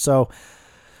lackluster. So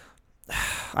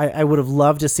I would have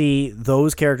loved to see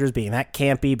those characters being that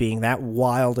campy, being that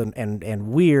wild and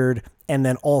weird, and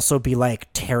then also be like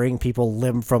tearing people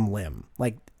limb from limb.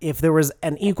 Like if there was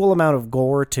an equal amount of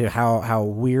gore to how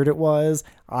weird it was,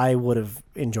 I would have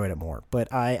enjoyed it more.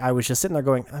 But I was just sitting there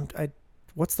going,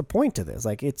 what's the point to this?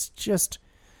 Like it's just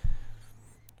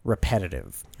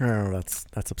repetitive. Oh, that's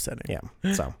upsetting. Yeah.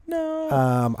 So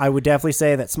no. I would definitely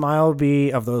say that Smile would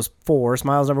be, of those four,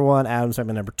 Smile's number 1, Addams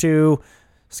Family number 2.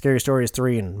 Scary Stories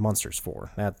 3 and Monsters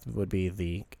 4. That would be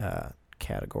the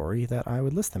category that I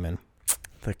would list them in.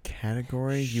 The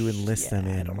category you would list them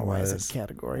in. I don't know why I said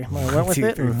category. I 1, went with 2,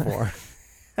 it. 3, 4.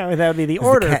 That would be the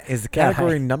order. Is the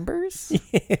category numbers?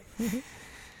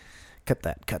 Cut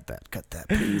that.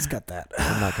 Please cut that.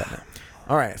 I'm not cutting it.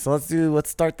 All right, so let's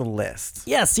start the list.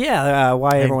 Yes, yeah.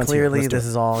 Why and everyone's clearly here. this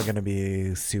is all going to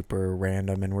be super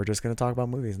random, and we're just going to talk about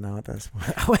movies now at this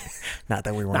point. Not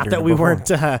that we weren't. Not that we weren't.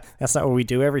 That's not what we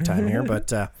do every time here.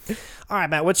 But all right,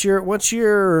 Matt. What's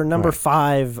your number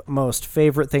 5 most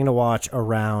favorite thing to watch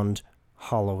around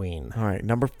Halloween? All right,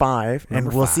 number 5,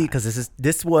 and we'll see because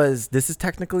this is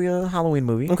technically a Halloween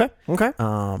movie. Okay.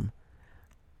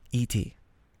 E.T.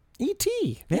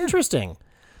 E.T. Yeah. Interesting.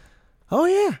 Oh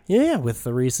yeah, with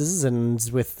the Reese's and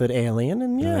with the alien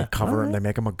and they cover him. They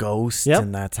make him a ghost,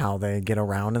 and that's how they get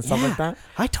around and stuff like that.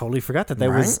 I totally forgot that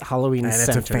was Halloween and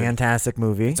centered. It's a fantastic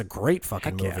movie. It's a great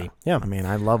fucking movie. Yeah. I mean,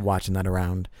 I love watching that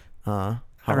around the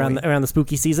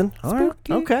spooky season.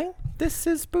 Spooky. Right. Okay, this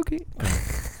is spooky.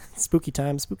 Spooky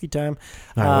time.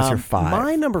 All right, what's your 5?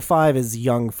 My number 5 is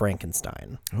Young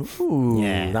Frankenstein. Ooh,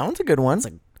 Yeah. that one's a good one.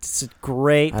 It's a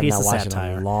great I've piece not of watched it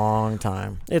satire. in a long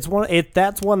time. That's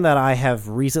one that I have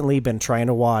recently been trying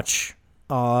to watch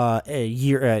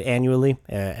annually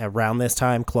around this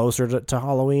time, closer to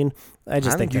Halloween. I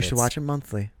think you should watch it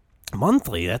monthly.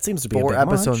 Monthly. That seems to be 4 a bit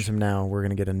episodes much. from now, we're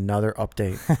gonna get another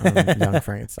update on Young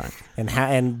Frankenstein.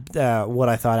 And what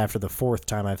I thought after the 4th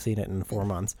time I've seen it in 4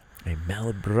 months. Hey,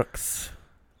 Mel Brooks.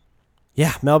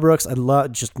 Yeah, Mel Brooks. I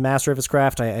love, just master of his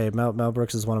craft. Mel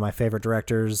Brooks is one of my favorite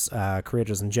directors,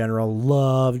 creators in general.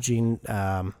 Love Gene.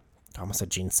 I almost said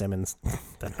Gene Simmons.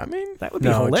 That would be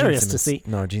hilarious to see.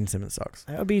 No, Gene Simmons sucks.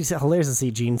 That would be hilarious to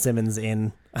see Gene Simmons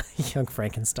in Young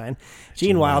Frankenstein.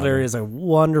 Gene Wilder is a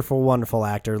wonderful, wonderful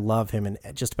actor. Love him in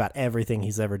just about everything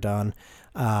he's ever done.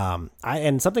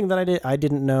 And something that I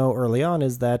didn't know early on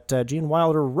is that Gene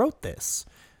Wilder wrote this.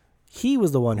 He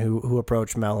was the one who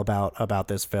approached Mel about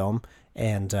this film,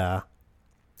 and I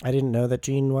didn't know that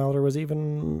Gene Wilder was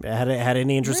even had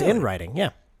any interest in writing.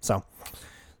 Yeah,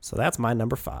 so that's my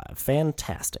number 5.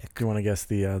 Fantastic. Do you want to guess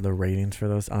the ratings for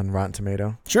those on Rotten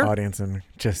Tomato? Sure. Audience and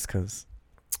just because.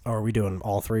 Or are we doing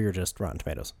all 3 or just Rotten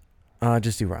Tomatoes?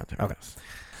 Just do Rotten Tomatoes. Okay.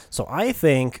 So I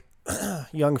think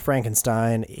Young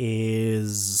Frankenstein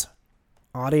is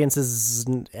audiences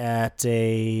at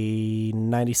a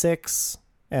 96,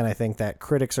 and I think that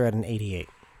critics are at an 88.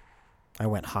 I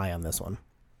went high on this one.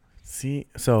 See,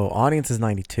 so audience is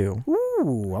 92.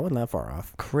 Ooh, I wasn't that far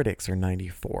off. Critics are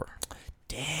 94.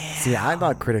 Damn. See, I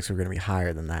thought critics were going to be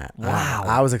higher than that. Wow.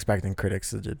 I was expecting critics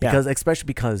to just, especially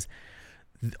because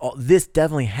this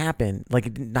definitely happened,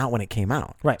 like not when it came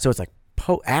out. Right. So it's like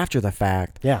after the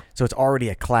fact. Yeah. So it's already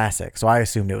a classic. So I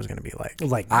assumed it was going to be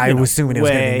like I was assuming it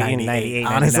was going to be 98, 98.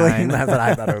 Honestly, 99. that's what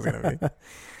I thought it was going to be.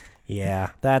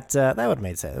 Yeah,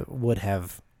 that would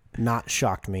have not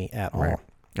shocked me at all. Right.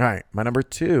 All right, my number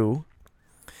 2.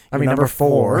 Number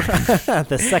 4.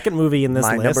 The second movie in this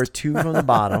my list. number 2 from the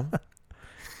bottom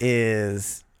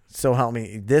is, so help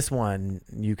me, this one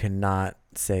you cannot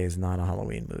say is not a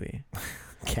Halloween movie.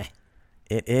 Okay.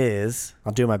 It is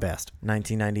I'll do my best.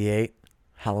 1998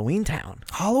 Halloween Town.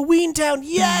 Halloween Town,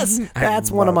 yes!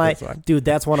 That's one of my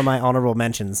that's one of my honorable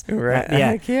mentions. Right.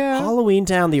 Yeah. Heck yeah. Halloween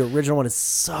Town, the original one, is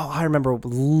so, I remember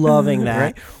loving that.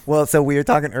 Right? Well, so we were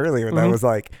talking earlier that was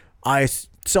like,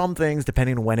 some things,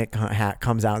 depending on when it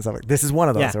comes out and stuff, like this is one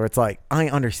of those where it's like, I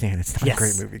understand it's not a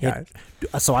great movie, guys.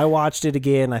 So I watched it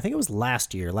again, I think it was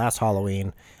last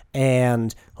Halloween,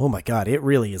 and oh my god, it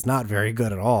really is not very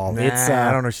good at all. Nah, It's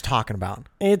I don't know what you're talking about.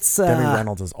 It's Debbie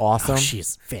Reynolds is awesome.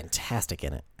 She's fantastic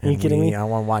in it. Are you kidding me? I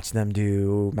want to watch them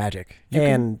do magic.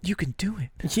 You can do it.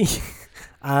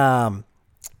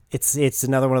 It's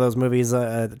another one of those movies.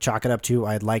 Chalk it up to,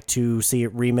 I'd like to see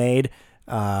it remade.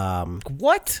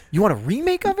 What? You want a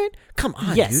remake of it? Come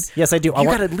on, yes, dude. Yes, I do. You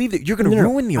gotta leave it. You're gonna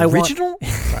ruin the original.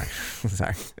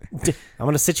 Sorry. I'm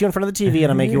gonna sit you in front of the TV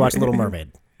and I'll make you watch Little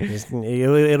Mermaid.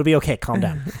 It'll be okay. Calm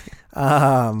down.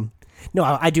 No,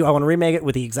 I do. I want to remake it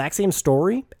with the exact same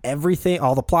story. Everything,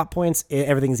 all the plot points,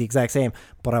 everything's the exact same.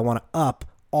 But I want to up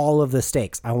all of the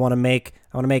stakes. I want to make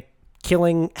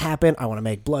killing happen. I want to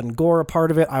make blood and gore a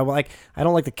part of it. I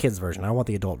don't like the kids version. I want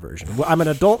the adult version. I'm an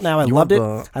adult now. I loved it.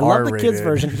 I love the kids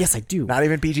version. Yes, I do. Not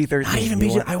even PG-13. Not even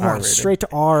PG. I want straight to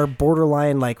R,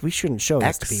 borderline. Like, we shouldn't show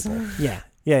this to people.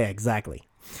 Yeah, exactly.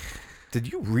 Did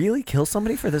you really kill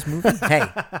somebody for this movie? Hey,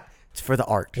 it's for the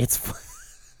art.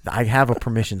 I have a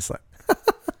permission slip.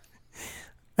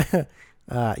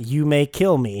 You may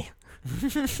kill me.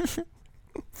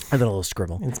 A little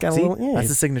scribble. It's got See? a little. Yeah, that's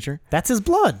the signature. That's his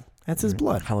blood. That's his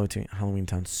blood. Halloween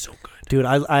Town's so good, dude.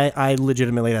 I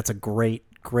legitimately, that's a great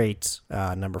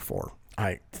number 4.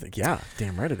 I think, yeah,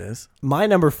 damn right it is. My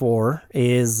number 4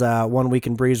 is one we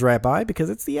can breeze right by because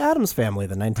it's the Addams Family,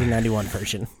 the 1991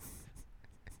 version.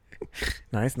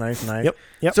 Nice. Yep.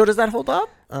 So does that hold up?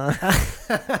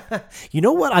 You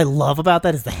know what I love about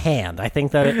that is the hand. I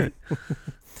think that it.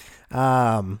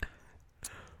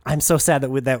 I'm so sad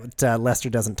that Lester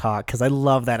doesn't talk because I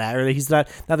love that actor. He's not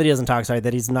that he doesn't talk. Sorry,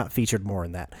 that he's not featured more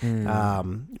in that.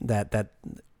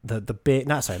 The big,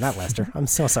 not Lester. I'm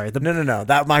so sorry. No.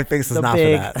 That my face is not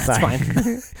big, for that. That's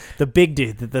fine. The big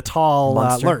dude, the tall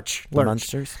Lurch.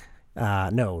 Munsters?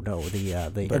 No.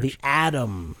 The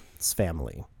Addams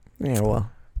Family. Yeah, well.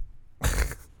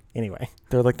 Anyway,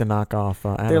 they're like the knockoff.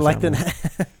 They're like Family.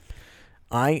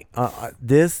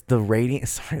 The rating.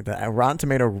 Sorry, the Rotten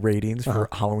Tomato ratings for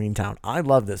Halloween Town. I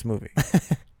love this movie.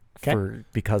 Okay.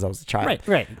 Because I was a child.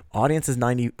 Right. Audience is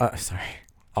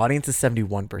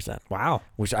 71%. Wow.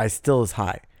 Which I still is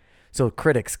high. So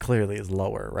critics clearly is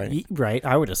lower, right? Right.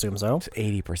 I would assume so. It's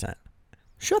 80%.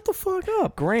 Shut the fuck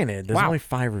up. Granted, there's Wow. only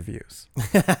 5 reviews.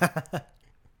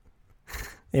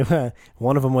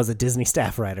 One of them was a Disney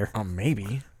staff writer.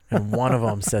 Maybe. And one of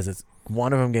them says it's.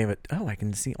 One of them gave it. Oh, I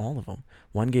can see all of them.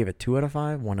 One gave it 2 out of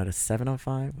 5. 1 out of 7 out of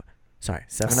 5. Sorry,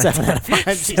 7 out of 10. 7 out of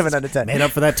 5. 7 out of 10. Made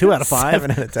up for that 2 out of 5.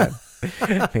 7 out of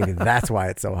 10. Maybe that's why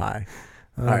it's so high.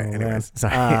 All right. Oh, Anyways,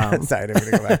 sorry. man. Sorry, I didn't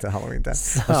mean to go back to Halloween 10. I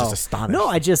was just astonished. No,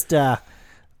 I just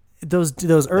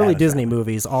those early is Disney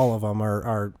movies, all of them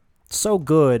are so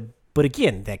good. But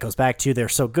again, that goes back to they're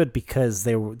so good because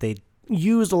they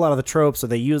used a lot of the tropes, or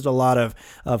they used a lot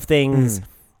of things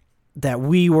that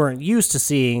we weren't used to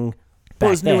seeing back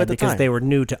was new then at the because time. they were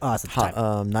new to us at the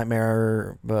time.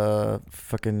 Nightmare,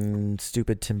 fucking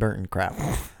stupid Tim Burton crap.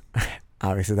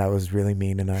 Obviously, that was really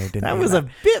mean, and I didn't. That mean was that. a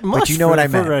bit much. But you know what I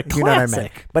for meant. a You know what I meant.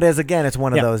 classic. But again, it's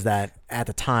one of Yeah. those that at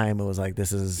the time it was like,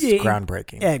 this is Yeah,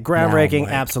 groundbreaking. Yeah, groundbreaking, Now,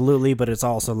 like, absolutely. But it's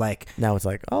also like Now it's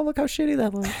like, oh, look how shitty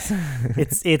that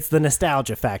looks. it's the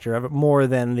nostalgia factor of it more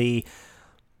than the.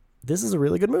 This is a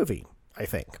really good movie. I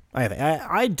think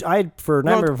I for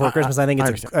Nightmare Before Christmas, I think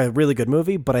it's a really good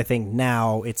movie, but I think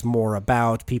now it's more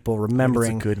about people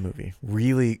remembering. It's a good movie.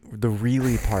 Really, the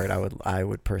really part I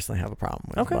would personally have a problem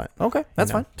with. Okay, but, okay,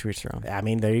 that's fine. To each their own. I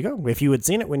mean, there you go. If you had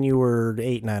seen it when you were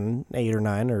 8 or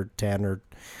 9 or 10 or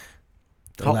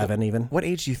 11, even. What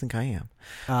age do you think I am?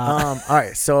 All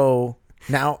right, so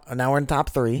now we're in top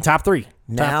 3. Top 3.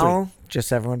 Now,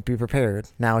 just everyone be prepared.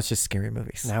 Now it's just scary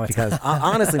movies. Now it's because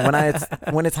honestly,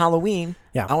 when it's Halloween,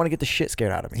 Yeah. I want to get the shit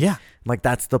scared out of me. Yeah. Like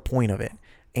that's the point of it.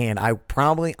 And I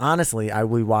probably, honestly, I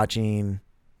will be watching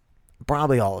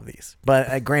probably all of these.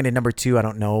 But granted, number 2, I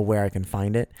don't know where I can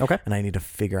find it. Okay. And I need to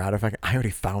figure out if I can. I already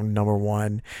found number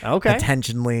 1. Okay.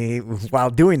 Intentionally, while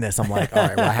doing this, I'm like, all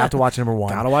right, well, I have to watch number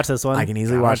 1. Gotta watch this one. I can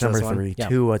easily Gotta watch number this one. 3. Yeah.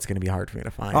 2, it's going to be hard for me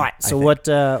to find. All right. So what?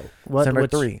 number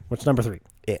which, 3? What's number 3?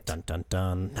 It. Dun dun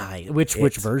dun. Nice. Which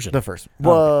version? The first.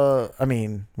 Well, I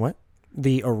mean, what?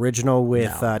 The original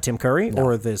with No. Tim Curry, No.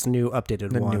 or this new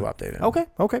updated one? The new updated. Okay.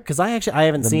 Because I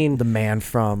haven't seen the man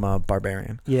from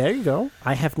Barbarian. Yeah, there you go.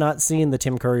 I have not seen the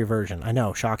Tim Curry version. I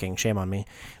know, shocking, shame on me.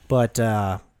 But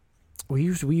will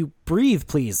you breathe,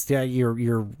 please? Yeah,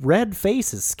 your red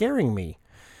face is scaring me.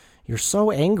 You're so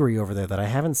angry over there that I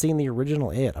haven't seen the original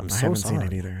It. I'm I so haven't sorry. seen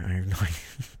it either. I have no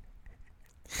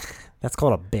idea. That's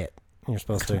called a bit. You're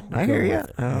supposed to. I go hear you. with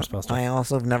it. You're supposed to. I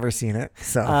also have never seen it.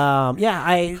 So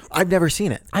Yeah, I've never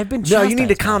seen it. I've been. No, you need to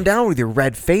chastised calm down with your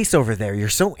red face over there. You're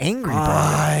so angry, bro.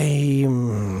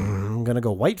 I'm gonna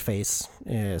go white face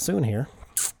soon here.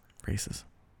 Racist.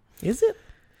 Is it?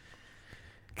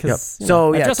 Yep.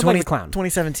 So I yeah, dress up like the clown.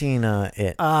 2017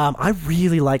 It. I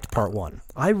really liked part 1.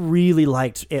 I really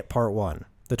liked It Part 1,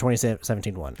 the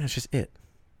 2017 one. That's just It.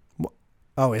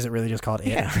 Oh, is it really just called It?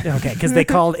 Yeah. Okay, because they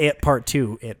called It Part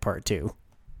 2 It Part 2.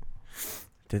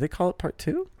 Did they call it part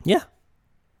 2? Yeah.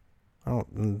 I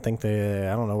don't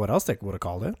know what else they would have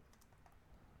called it.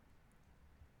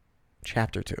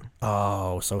 Chapter 2.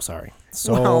 Oh, so sorry.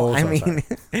 So, Well, I so mean- sorry.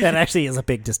 That actually is a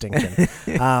big distinction.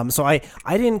 So I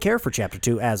didn't care for Chapter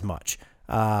 2 as much.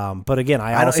 But again,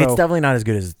 It's definitely not as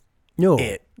good as no.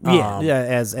 It. Yeah,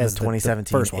 as the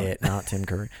 2017 first one. It, not Tim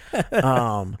Curry.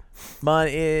 But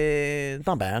it's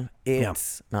not bad.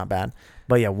 It's not bad.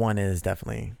 But yeah, 1 is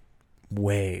definitely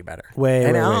way better. Way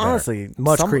and better. honestly,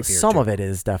 Much some creepier, Some too. of it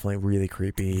is definitely really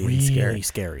creepy Really and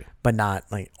scary. but not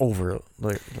like over.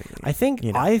 I think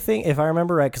if I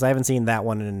remember right, because I haven't seen that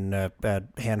one in a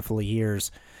handful of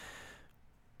years.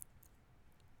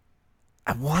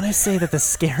 I want to say that the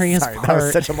scariest Sorry, part. that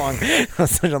was such a long. Well,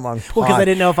 because I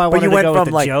didn't know if I wanted to went go from, with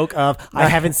the like- joke of I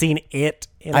haven't seen it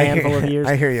in a handful of years.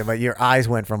 I hear you, but your eyes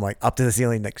went from like up to the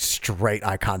ceiling, like straight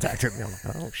eye contact with me. I'm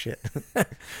like, oh shit.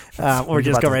 Or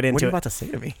just go right What are into you it. about to say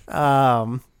to me?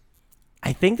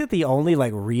 I think that the only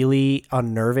like really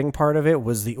unnerving part of it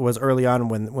was early on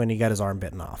when he got his arm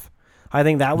bitten off. I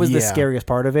think that was the Yeah. scariest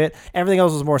part of it. Everything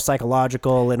else was more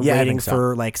psychological and Yeah, I waiting think so.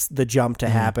 for like the jump to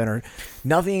happen or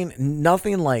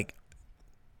Nothing like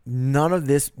none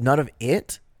of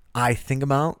it I think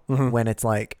about when it's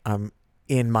like I'm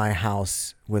in my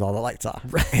house with all the lights off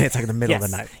and it's like the middle of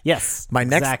the night. Yes. My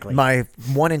next, exactly. my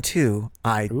 1 and 2,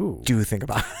 I Ooh. do think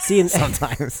about. See, and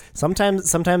sometimes.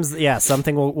 sometimes, yeah,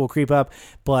 something will creep up,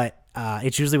 but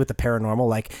it's usually with the paranormal,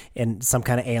 like in some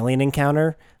kind of alien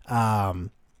encounter,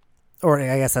 or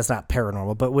I guess that's not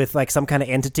paranormal, but with like some kind of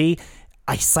entity,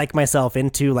 I psych myself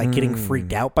into like getting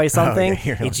freaked out by something.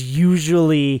 you're like- It's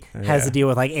usually has Yeah. to deal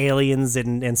with like aliens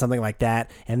and something like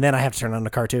that, and then I have to turn on a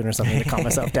cartoon or something to calm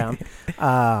myself down.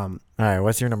 All right,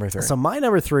 what's your number 3? So my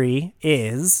number 3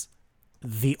 is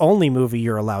the only movie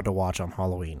you're allowed to watch on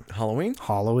Halloween. Halloween?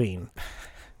 Halloween.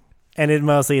 And it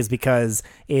mostly is because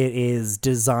it is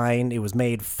designed, it was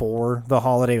made for the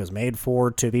holiday, it was made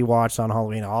to be watched on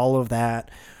Halloween, all of that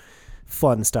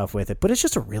fun stuff with it. But it's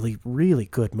just a really, really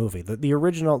good movie. The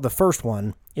original, the first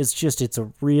one, is just, it's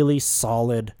a really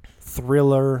solid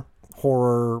thriller,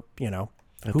 horror,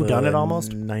 whodunit almost.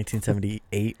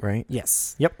 1978, right?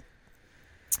 Yes. Yep.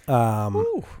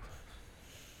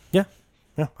 Yeah.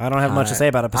 Yeah. I don't have much to say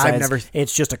about it besides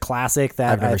it's just a classic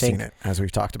that I've never seen it, as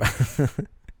we've talked about.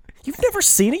 You've never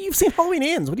seen it? You've seen Halloween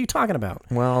Ends. What are you talking about?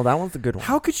 Well, that one's the good one.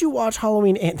 How could you watch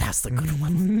Halloween Ends? That's the good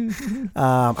one.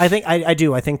 I think I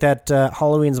do. I think that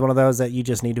Halloween is one of those that you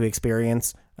just need to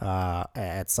experience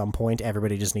at some point.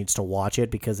 Everybody just needs to watch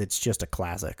it because it's just a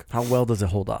classic. How well does it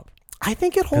hold up? I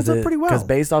think it holds up pretty well. Because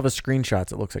based off of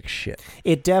screenshots, it looks like shit.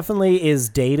 It definitely is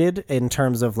dated in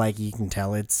terms of, like, you can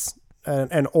tell it's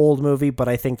an old movie, but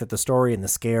I think that the story and the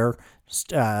scare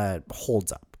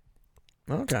holds up.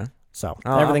 Okay. So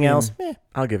everything else,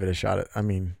 I'll give it a shot.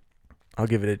 I'll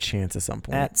give it a chance at some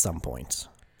point.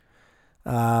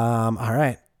 All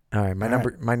right.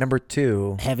 My number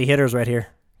two. Heavy hitters right here.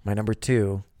 My number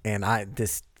two, and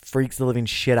this freaks the living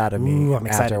shit out of me. Ooh, I'm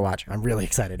excited. After I watch it. I'm really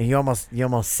excited. And you almost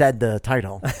said the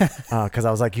title because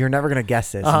I was like, you're never gonna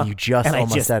guess this, and you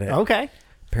almost said it. Okay.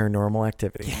 Paranormal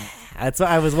Activity. Yeah, that's what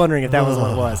I was wondering if that was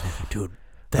what it was, dude.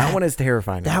 That one is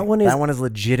terrifying. That one is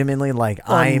legitimately like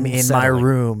I'm in my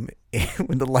room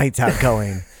with the lights out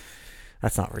going.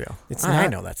 That's not real. I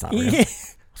know that's not real.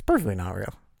 It's perfectly not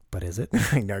real. But is it?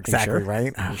 I know exactly,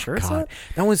 right? Are you sure it's not?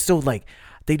 That one's still like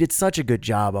they did such a good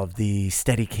job of the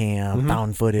Steadicam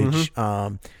found footage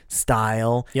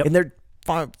style, and they're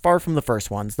far from the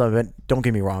first ones. Though, don't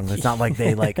get me wrong; it's not like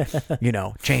they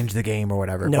changed the game or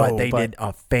whatever. No, but they did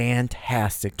a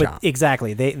fantastic job.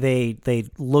 Exactly, they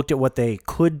looked at what they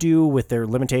could do with their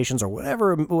limitations or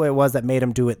whatever it was that made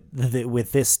them do it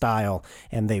with this style,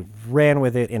 and they ran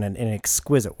with it in an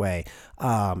exquisite way.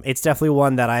 It's definitely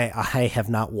one that I have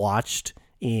not watched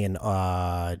in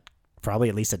probably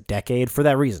at least a decade for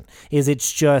that reason.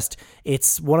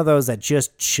 It's one of those that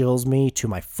just chills me to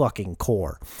my fucking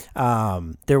core.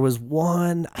 There was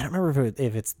one, I don't remember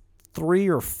if it's 3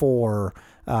 or 4,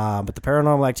 but the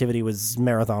Paranormal Activity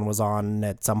marathon was on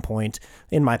at some point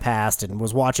in my past, and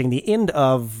was watching the end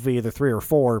of either 3 or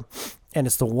 4, and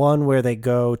it's the one where they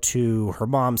go to her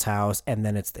mom's house, and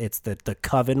then it's the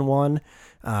Coven one,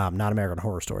 not American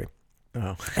Horror Story.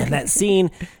 Oh. And that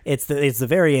scene, it's the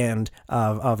very end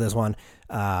of this one,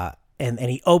 and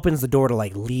he opens the door to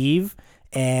leave,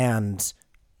 and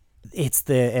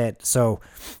so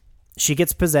she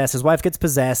gets possessed. His wife gets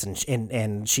possessed,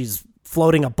 and she's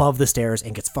floating above the stairs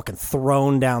and gets fucking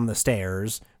thrown down the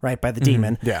stairs right by the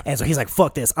demon. Yeah. And so he's like,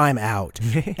 "Fuck this, I'm out."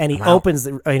 And he opens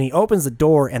the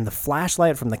door, and the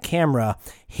flashlight from the camera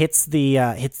hits the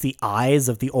eyes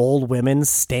of the old women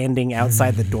standing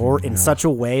outside the door in such a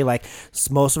way, like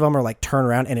most of them are turned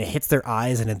around, and it hits their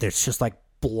eyes, and it's just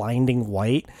blinding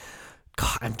white.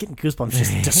 God, I'm getting goosebumps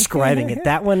just describing it.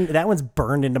 That one's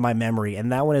burned into my memory,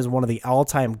 and that one is one of the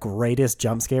all-time greatest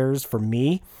jump scares for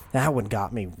me. That one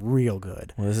got me real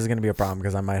good. Well, this is going to be a problem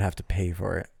because I might have to pay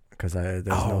for it because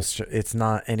it's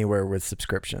not anywhere with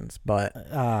subscriptions. But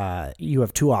you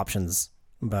have 2 options,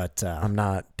 but I'm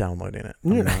not downloading it.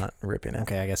 I'm not ripping it.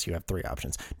 Okay, I guess you have 3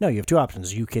 options. No, you have 2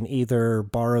 options. You can either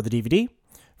borrow the DVD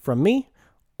from me,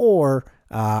 or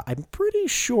I'm pretty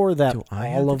sure that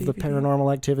all of the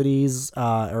Paranormal Activities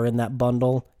are in that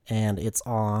bundle, and it's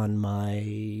on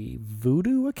my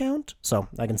Vudu account. So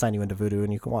I can sign you into Vudu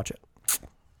and you can watch it.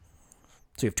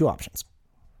 So you have 2 options.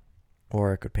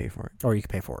 Or I could pay for it. Or you could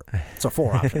pay for it. So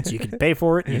 4 options. You could pay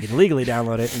for it, you could legally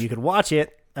download it, and you could watch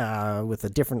it with a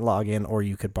different login, or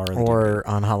you could borrow the Or DVD.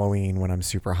 On Halloween when I'm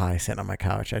super high sitting on my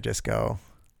couch, I just go,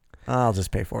 I'll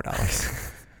just pay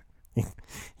 $4.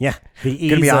 Yeah.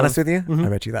 Gonna be honest with you? I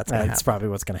bet you that's gonna happen. That's probably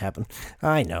what's gonna happen.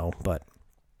 I know, but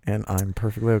and I'm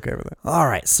perfectly okay with it. All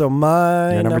right, so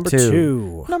my number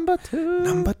two.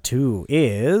 Number two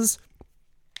is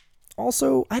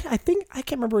also, I think, I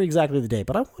can't remember exactly the day,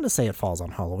 but I want to say it falls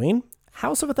on Halloween.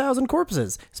 House of a Thousand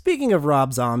Corpses. Speaking of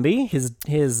Rob Zombie, his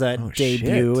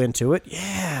debut into it.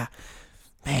 Yeah.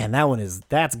 Man,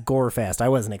 that's gore fest. I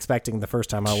wasn't expecting the first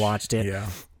time I watched it. Yeah.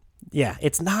 Yeah,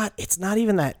 it's not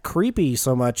even that creepy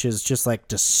so much as just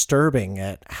disturbing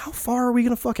at how far are we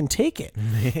going to fucking take it?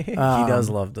 He does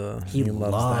love he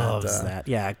loves that.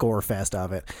 Yeah, gore fest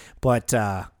of it. But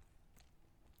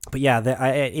yeah,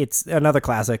 it's another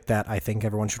classic that I think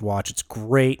everyone should watch. It's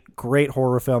great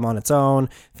horror film on its own.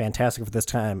 Fantastic for this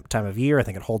time of year. I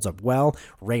think it holds up well.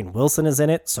 Rainn Wilson is in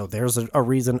it, so there's a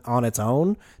reason on its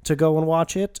own to go and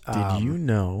watch it. Did you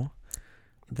know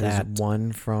There's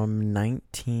one from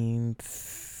 19.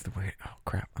 Wait, oh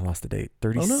crap! I lost the date.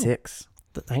 36.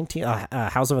 The 19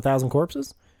 House of a Thousand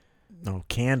Corpses. No,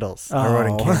 Candles. I wrote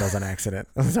in Candles on accident.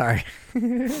 I'm sorry.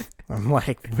 I'm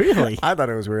like, really? I thought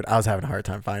it was weird. I was having a hard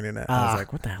time finding it. I was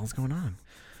like, what the hell's going on?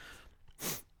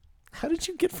 How did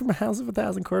you get from a House of a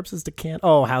Thousand Corpses to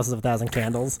Houses of a Thousand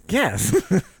Candles? Yes.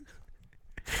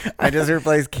 I just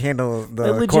replaced candle. The I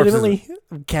legitimately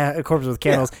corpses with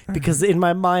candles because in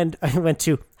my mind I went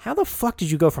to how the fuck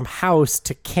did you go from house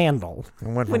to candle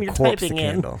when you're typing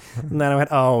in candle? And then I went,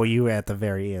 oh, you at the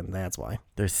very end. That's why.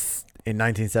 There's in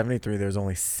 1973 there's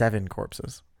only 7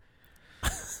 corpses.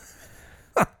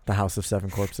 The House of 7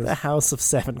 Corpses. The House of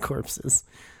 7 Corpses.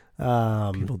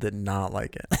 People did not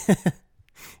like it.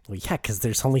 Well, yeah, because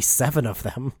there's only 7 of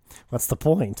them. What's the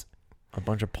point? A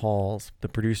bunch of Pauls. The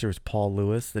producer was Paul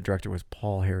Lewis. The director was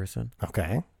Paul Harrison.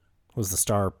 Okay. Was the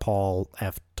star Paul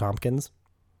F. Tompkins?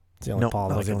 It's the only Paul.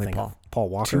 That was the only Paul. Paul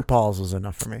Walker. 2 Pauls was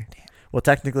enough for me. Damn. Well,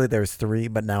 technically there was 3,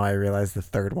 but now I realize the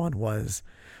third one was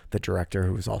the director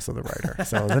who was also the writer.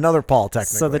 So it was another Paul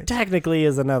technically. So the technically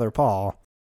is another Paul.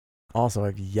 Also,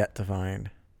 I've yet to find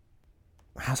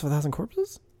House of a Thousand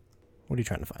Corpses? What are you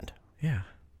trying to find? Yeah.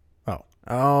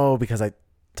 Oh, because I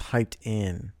typed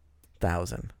in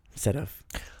 1,000 instead of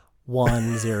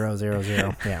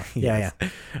 1000. Yeah. Yeah.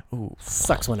 Ooh,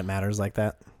 sucks when it matters like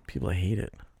that. People hate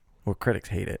it. Well, critics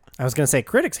hate it. I was gonna say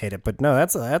critics hate it, but no,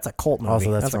 that's a cult movie.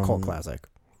 Also, that's a cult classic.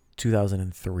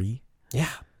 2003.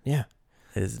 Yeah.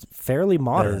 Is fairly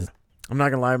modern. I'm not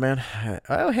gonna lie, man.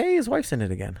 Oh, hey, his wife's in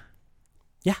it again.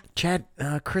 Yeah.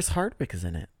 Chris Hardwick is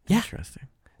in it. Yeah. Interesting.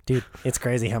 Dude, it's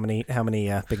crazy how many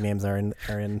big names are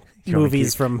in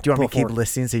movies from. Do you want me to keep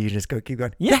listening so you just keep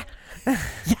going? Yeah,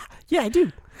 yeah, I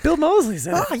do. Bill Moseley's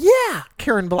in it. Oh yeah,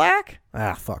 Karen Black.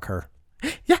 Fuck her.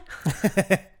 Yeah.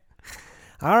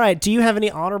 All right. Do you have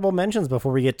any honorable mentions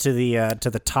before we get to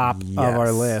the top of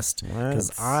our list?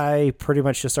 Because I pretty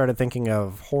much just started thinking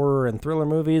of horror and thriller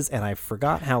movies, and I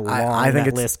forgot how long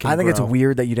that list can I think grow. it's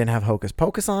weird that you didn't have Hocus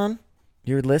Pocus on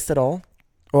your list at all.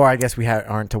 Or I guess we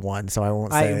aren't to one, so I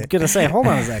won't say. I'm going to say, hold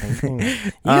on a second. You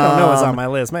don't know what's on my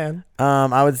list, man.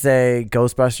 I would say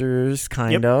Ghostbusters,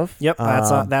 kind of. Yep,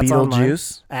 that's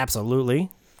Beetlejuice.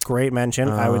 Absolutely. Great mention.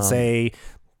 I would say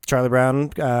Charlie Brown,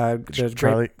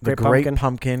 the Great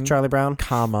Pumpkin. Charlie Brown.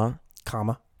 Comma.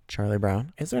 Charlie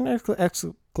Brown. Is there an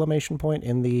exclamation point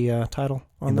in the title?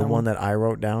 In the one that I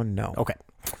wrote down? No. Okay.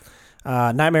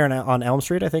 Nightmare on Elm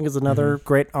Street, I think, is another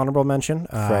great honorable mention.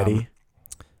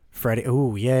 Freddy.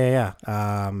 Ooh, yeah.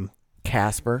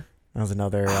 Casper. That was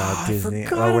another Disney. I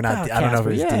don't know if it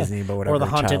was Disney, but whatever. Or the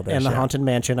Haunted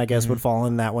Mansion, I guess, would fall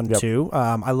in that one too.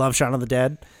 I love Shaun of the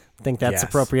Dead. I think that's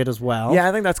appropriate as well. Yeah,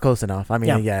 I think that's close enough. I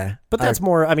mean, yeah. But that's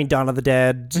more. I mean, Dawn of the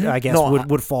Dead, I guess,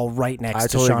 would fall right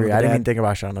next to Shaun of the Dead. I didn't even think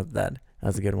about Shaun of the Dead.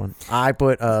 That's a good one. I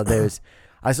put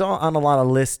I saw on a lot of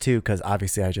lists too, because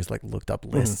obviously I just looked up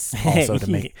lists also to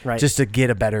make just to get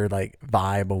a better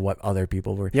vibe of what other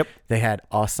people were. Yep. They had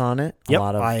Us on it. Yep.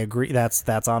 I agree.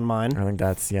 That's on mine. I think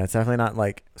it's definitely not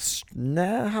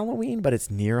Halloween, but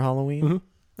it's near Halloween. Mm-hmm.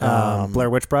 Blair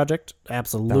Witch Project,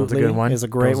 absolutely, that was a good one. Is a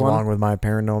great one. Along with My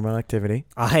Paranormal Activity.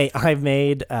 I've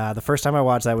made the first time I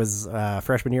watched that was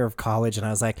freshman year of college, and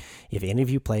I was like, if any of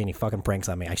you play any fucking pranks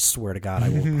on me, I swear to God,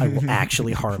 I will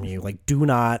actually harm you. Do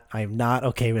not. I'm not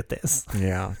okay with this.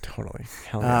 Yeah, totally.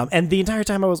 Hell yeah. And the entire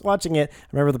time I was watching it, I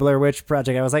remember the Blair Witch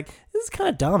Project. I was like, this is kind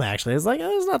of dumb. Actually, it's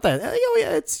it's not that.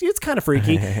 It's kind of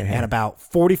freaky. And about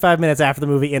 45 minutes after the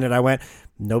movie ended, I went,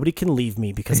 nobody can leave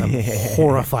me because I'm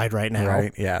horrified right now.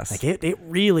 Right? Yes. It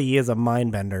really is a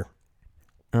mind bender.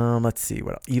 Let's see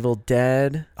what else. Evil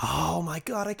Dead. Oh my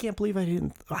God, I can't believe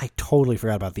I totally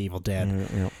forgot about the Evil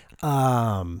Dead.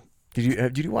 Yeah.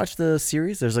 Did you watch the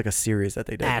series? There's a series that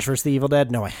they did. Ash vs. the Evil Dead?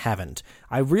 No, I haven't.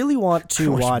 I really want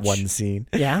to watch one scene.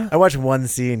 Yeah. I watched one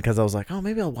scene because I was like, oh,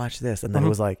 maybe I'll watch this, and then it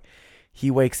was he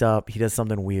wakes up, he does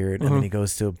something weird, and then he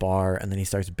goes to a bar, and then he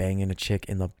starts banging a chick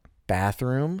in the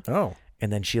bathroom. Oh.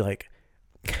 And then she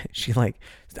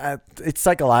it's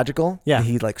psychological. Yeah.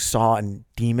 He saw a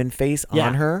demon face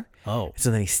on her. Oh.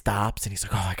 So then he stops and he's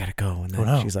like, oh, I gotta go. And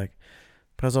then she's like,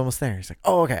 but I was almost there. He's like,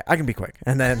 oh, okay, I can be quick.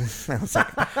 And then I was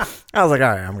like, all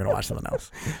right, I'm gonna watch something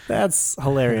else. That's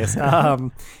hilarious.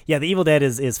 The Evil Dead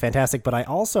is fantastic, but I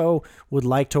also would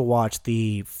like to watch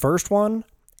the first one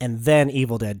and then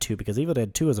Evil Dead 2, because Evil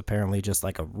Dead 2 is apparently just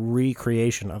a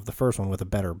recreation of the first one with a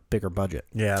bigger budget.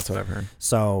 Yeah, that's what I've heard.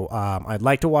 So I'd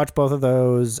like to watch both of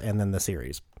those and then the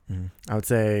series. I would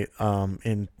say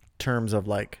in terms of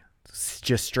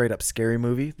just straight up scary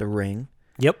movie, The Ring.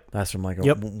 Yep. That's from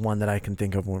one that I can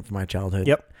think of from my childhood.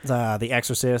 Yep. The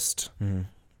Exorcist. Mm-hmm.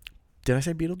 Did I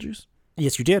say Beetlejuice?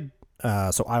 Yes, you did.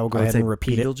 So I will go I would ahead say and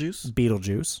repeat Beetlejuice? it.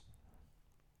 Beetlejuice.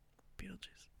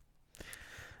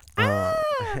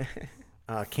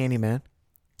 Candyman.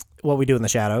 What We Do in the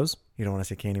Shadows. You don't want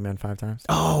to say Candyman 5 times?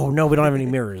 Oh, no, we don't have any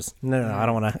mirrors. No, I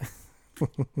don't want to.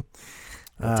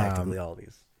 Technically, all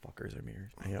these fuckers are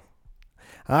mirrors. Yep.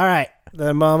 All right.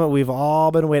 The moment we've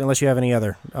all been waiting, unless you have any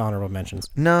other honorable mentions.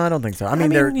 No, I don't think so. I mean,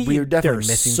 we're definitely there's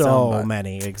missing so some.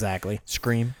 many, exactly.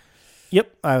 Scream.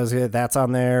 Yep, I was good. That's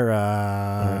on there.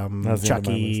 That was the end of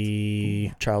my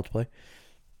Chucky, Child's Play.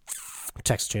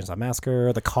 Texas Chainsaw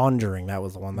Massacre, The Conjuring. That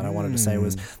was the one that I wanted to say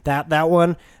was that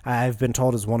one. I've been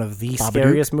told is one of the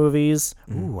scariest movies.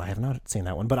 Ooh, I have not seen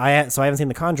that one, but I haven't seen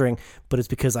The Conjuring. But it's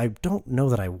because I don't know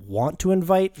that I want to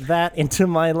invite that into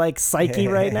my psyche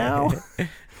right now.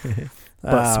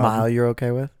 But Smile, you're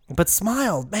okay with? But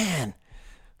Smile, man.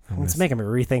 It's making me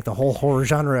rethink the whole horror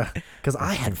genre because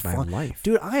I had fun.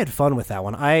 Dude, I had fun with that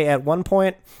one. At one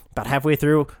point, about halfway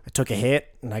through, I took a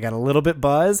hit and I got a little bit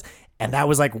buzzed. And that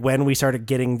was when we started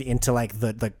getting into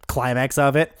the climax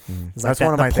of it. It was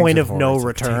one of my point things of with no horror.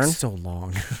 return. It takes so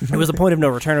long. It was a point of no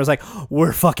return. It was like,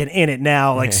 we're fucking in it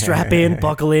now. Strap in,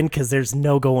 buckle in, because there's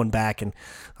no going back. And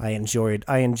I enjoyed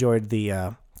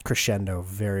the crescendo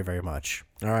very, very much.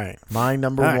 All right. My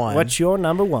number All right, one. what's your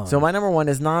number one? So my number one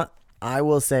is not, I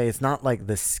will say, it's not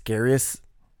the scariest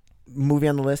movie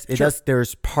on the list.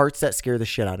 There's parts that scare the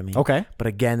shit out of me. Okay. But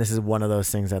again, this is one of those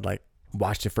things that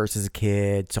watched it first as a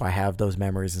kid, so I have those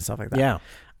memories and stuff like that. Yeah.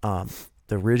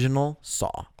 The original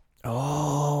Saw.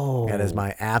 Oh. That is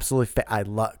my absolute I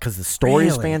love, because the story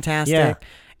is fantastic. Yeah.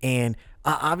 And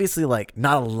obviously,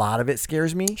 not a lot of it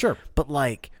scares me. Sure. But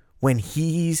when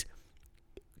he's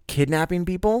kidnapping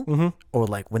people, or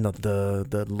when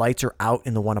the lights are out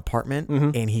in the one apartment,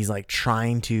 and he's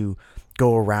trying to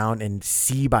go around and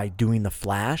see by doing the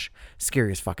flash,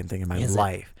 scariest fucking thing in my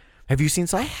life. Have you seen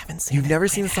Saw? I haven't seen You've it. never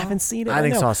seen Saw? I haven't seen it. I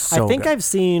think Saw's so I think good. I've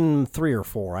seen 3 or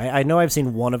 4. I know I've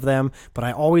seen one of them, but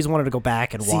I always wanted to go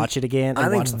back and watch it again. I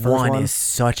think watch the first one is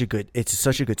such a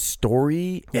good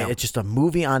story. Yeah. It's just a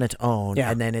movie on its own.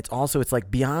 Yeah. And then it's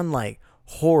beyond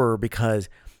horror, because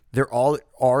there all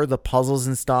are the puzzles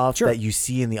and stuff that you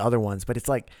see in the other ones, but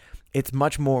it's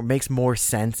much more, makes more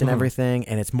sense and everything.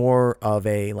 And it's more of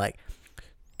a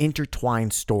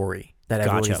intertwined story that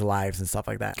everybody's lives and stuff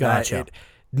like that. Gotcha.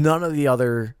 None of the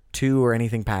other 2 or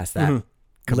anything past that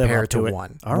compared to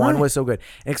one. One was so good,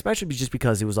 and especially just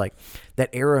because it was that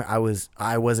era. I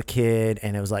was a kid,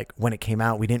 and it was when it came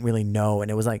out, we didn't really know,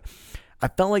 and it was I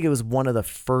felt like it was one of the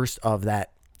first of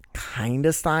that kind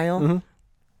of style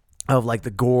of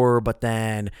the gore, but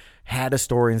then had a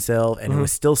story itself, and it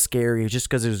was still scary just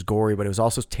because it was gory, but it was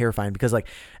also terrifying because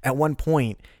at one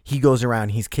point he goes around,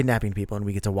 he's kidnapping people, and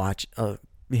we get to watch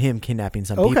him kidnapping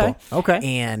some people. Okay.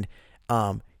 And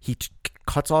he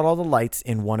cuts out all the lights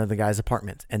in one of the guy's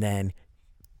apartments, and then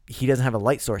he doesn't have a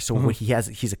light source. So what he has,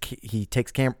 he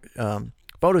takes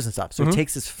photos and stuff. So he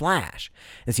takes his flash.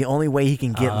 It's the only way he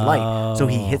can get light. So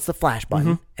he hits the flash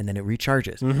button, and then it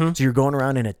recharges. So you're going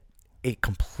around in a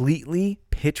completely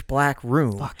pitch black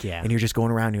room. Fuck yeah. And you're just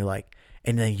going around, and you're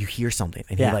and then you hear something,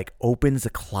 and he opens the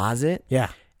closet. Yeah.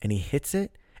 And he hits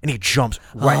it. And he jumps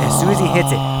right as soon as he hits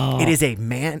it.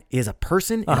 It is a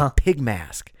person in a pig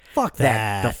mask. Fuck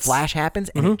that. The flash happens,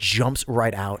 and it jumps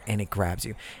right out, and it grabs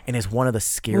you, and it's one of the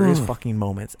scariest fucking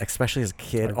moments, especially as a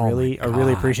kid. I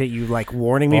really appreciate you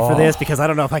warning me for this, because I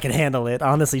don't know if I can handle it.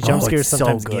 Honestly, jump scares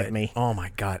sometimes get me. Oh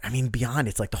my god! I mean, beyond,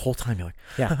 it's the whole time you're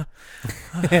yeah.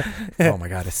 Oh my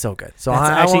god, it's so good. So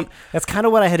that's kind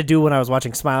of what I had to do when I was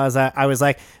watching Smile. Is I was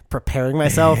preparing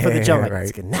myself for the jump. Right.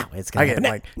 It's gonna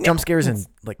happen. Jump scares and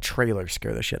trailers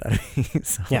scare the shit out of me.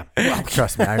 So, yeah.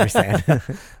 Trust me, I understand.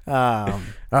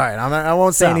 All right, I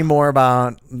won't say any more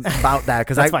about that,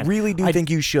 because I really do think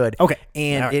you should. Okay,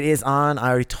 and it is on.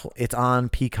 It's on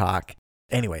Peacock.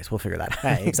 Anyways, we'll figure that out.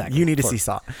 Hey, exactly. You need to see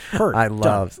Saw. I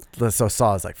love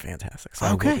Saw is fantastic. So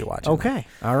I will be watching. Okay,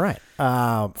 all right.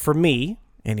 For me,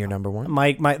 and your number one,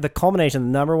 the culmination, the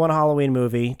number one Halloween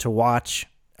movie to watch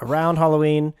around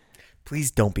Halloween. Please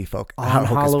don't be focused on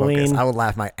Halloween. Pocus. I would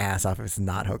laugh my ass off if it's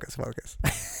not Hocus Pocus.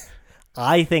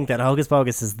 I think that Hocus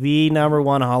Pocus is the number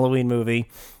one Halloween movie.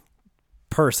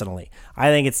 Personally, I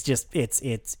think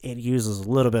it uses a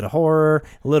little bit of horror,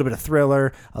 a little bit of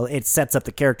thriller. It sets up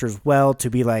the characters well to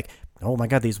be oh my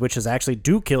god, these witches actually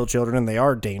do kill children, and they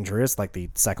are dangerous. The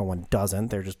second one doesn't.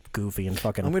 They're just goofy and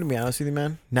fucking. I'm gonna be honest with you,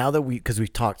 man. Now that because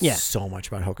we've talked so much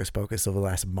about Hocus Pocus over the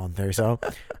last month or so,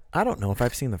 I don't know if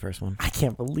I've seen the first one. I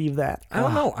can't believe that. I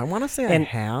don't know. I want to say I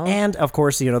have. And of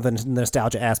course, the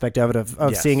nostalgia aspect of it,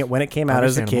 of seeing it when it came out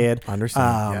as a kid.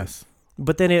 Understand. Yes.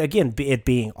 But then it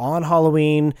being on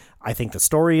Halloween, I think the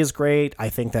story is great. I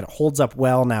think that it holds up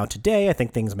well now today. I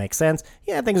think things make sense.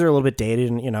 Yeah, things are a little bit dated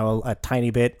and, a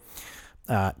tiny bit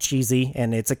cheesy,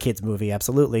 and it's a kids movie,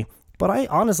 absolutely. But I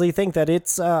honestly think that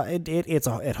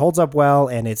it holds up well,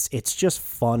 and it's just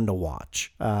fun to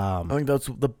watch. I think that's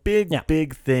the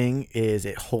big thing is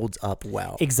it holds up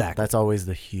well. Exactly. That's always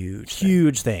the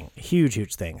huge thing.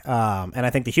 Huge thing. And I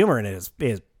think the humor in it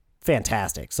is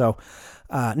fantastic. So,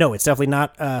 no, it's definitely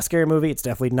not a scary movie. It's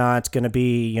definitely not going to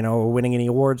be, winning any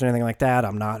awards or anything like that.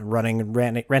 I'm not ranting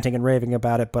and raving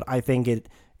about it, but I think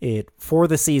it for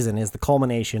the season is the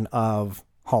culmination of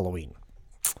Halloween.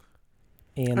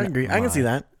 I agree. I can see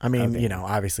that. I mean,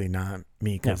 obviously not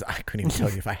me because I couldn't even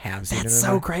tell you if I have seen it. It's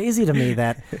so crazy to me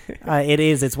that it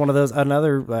is. It's one of those I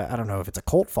don't know if it's a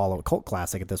cult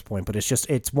classic at this point, but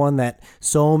it's one that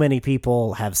so many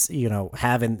people have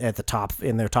in their top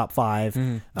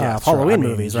 5 Halloween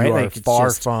movies, right? You are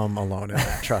far from alone in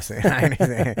that. Trust me, I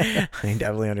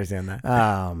definitely understand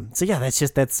that. So yeah,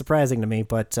 that's surprising to me,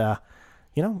 but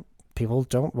people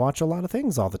don't watch a lot of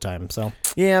things all the time. So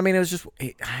yeah, I mean,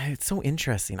 it's so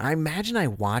interesting. I imagine I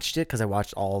watched it because I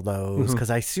watched all those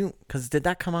because did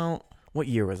that come out? What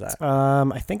year was that?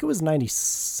 I think it was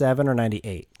 97 or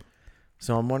 98.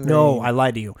 So I'm wondering. No, I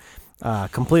lied to you.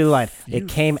 Completely lied. It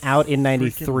came out in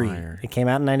 93. It came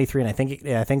out in 93, and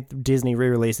I think Disney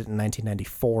re-released it in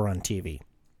 1994 on TV.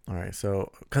 All right,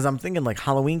 so because I'm thinking like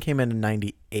Halloween came in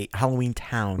 98, Halloween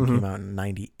Town came out in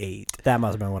 98. That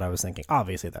must have been what I was thinking.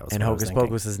 Obviously, that was. And Hocus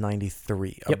Pocus is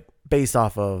 93. Yep. Based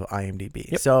off of IMDb.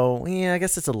 Yep. So yeah, I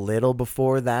guess it's a little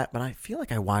before that, but I feel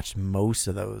like I watched most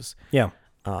of those. Yeah.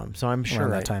 So I'm sure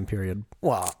around that time period.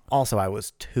 Well, also I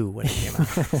was 2 when it came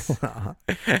out,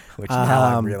 which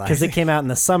now I'm realizing because it came out in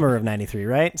the summer of 93,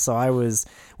 right? So I was,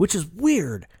 which is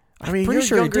weird. I mean, you're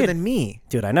younger than me.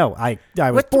 Dude, I know. I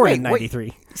was born in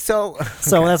 93. So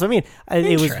that's what I mean.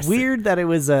 It was weird that it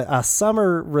was a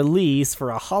summer release for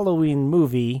a Halloween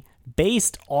movie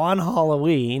based on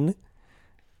Halloween.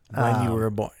 When you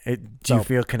were born. Do you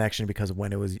feel a connection because of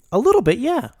when it was? A little bit,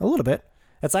 yeah. A little bit.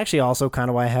 That's actually also kind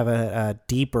of why I have a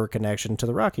deeper connection to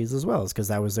the Rockies as well, is because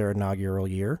that was their inaugural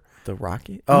year. The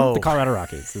Rockies? Oh, the Colorado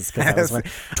Rockies. It's because that was my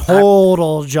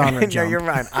total genre jump. No, you're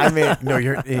fine.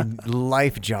 You're in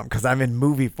life jump because I'm in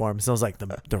movie form. So I was like,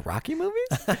 the Rocky movies?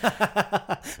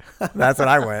 That's what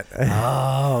I went.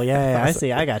 Oh, yeah, I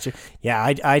see. I got you. Yeah,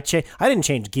 I didn't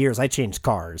change gears. I changed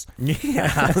cars.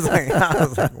 Yeah, I was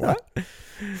like, what? I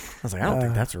was like, I don't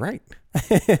think that's right.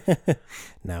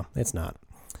 No, it's not.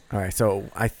 All right, so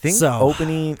I think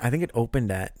it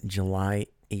opened at July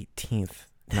 18th.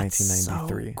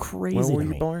 1993. So crazy. When were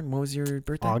you born? What was your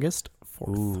birthday? August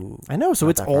 4th. Ooh, I know, so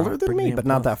it's older than me, but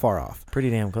not that far off. Pretty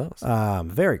damn close.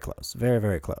 Very close. Very,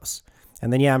 very close.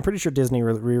 And then, yeah, I'm pretty sure Disney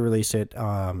re-released it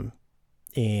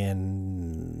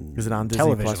in Is it on Disney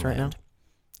television Plus right now?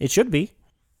 It should be.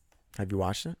 Have you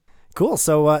watched it? Cool.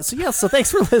 So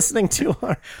thanks for listening to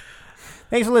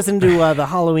the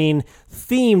Halloween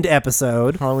themed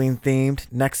episode. Halloween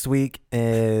themed. Next week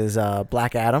is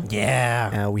Black Adam.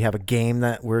 Yeah. We have a game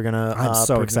that we're gonna. I'm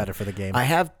so excited for the game. I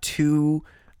have 2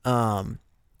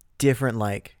 different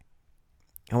I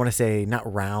want to say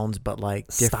not rounds, but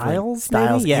different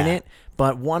styles in it.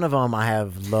 But one of them I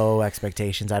have low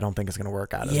expectations. I don't think it's going to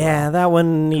work out. That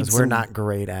one needs. We're not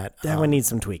great at. That one needs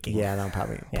some tweaking. Yeah, that'll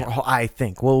probably. Yeah. I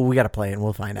think. Well, we got to play it and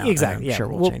we'll find out. Exactly. I'm sure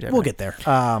we'll change it. We'll get there.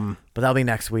 But that'll be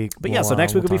next week. But so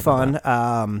next week will be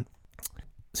fun.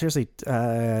 Seriously,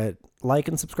 like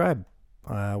and subscribe.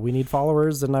 We need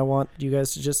followers, and I want you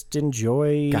guys to just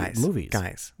enjoy movies.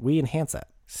 Guys, we enhance that.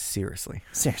 Seriously.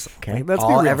 Okay.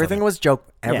 Everything was joke.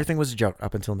 Everything was a joke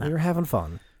up until now. We were having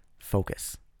fun.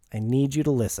 Focus. I need you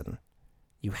to listen.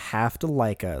 You have to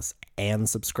like us and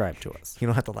subscribe to us. You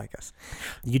don't have to like us.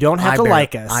 You don't have to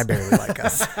like us. I barely like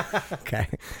us. Okay.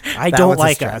 I don't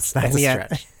like us. That's a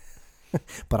stretch.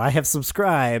 But I have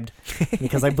subscribed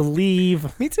because I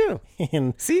believe. Me too.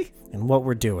 In what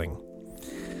we're doing.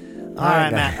 All right,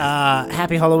 Matt.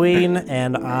 Happy Halloween,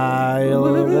 and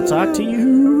we'll talk to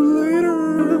you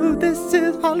later. This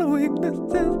is Halloween.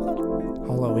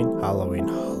 Halloween.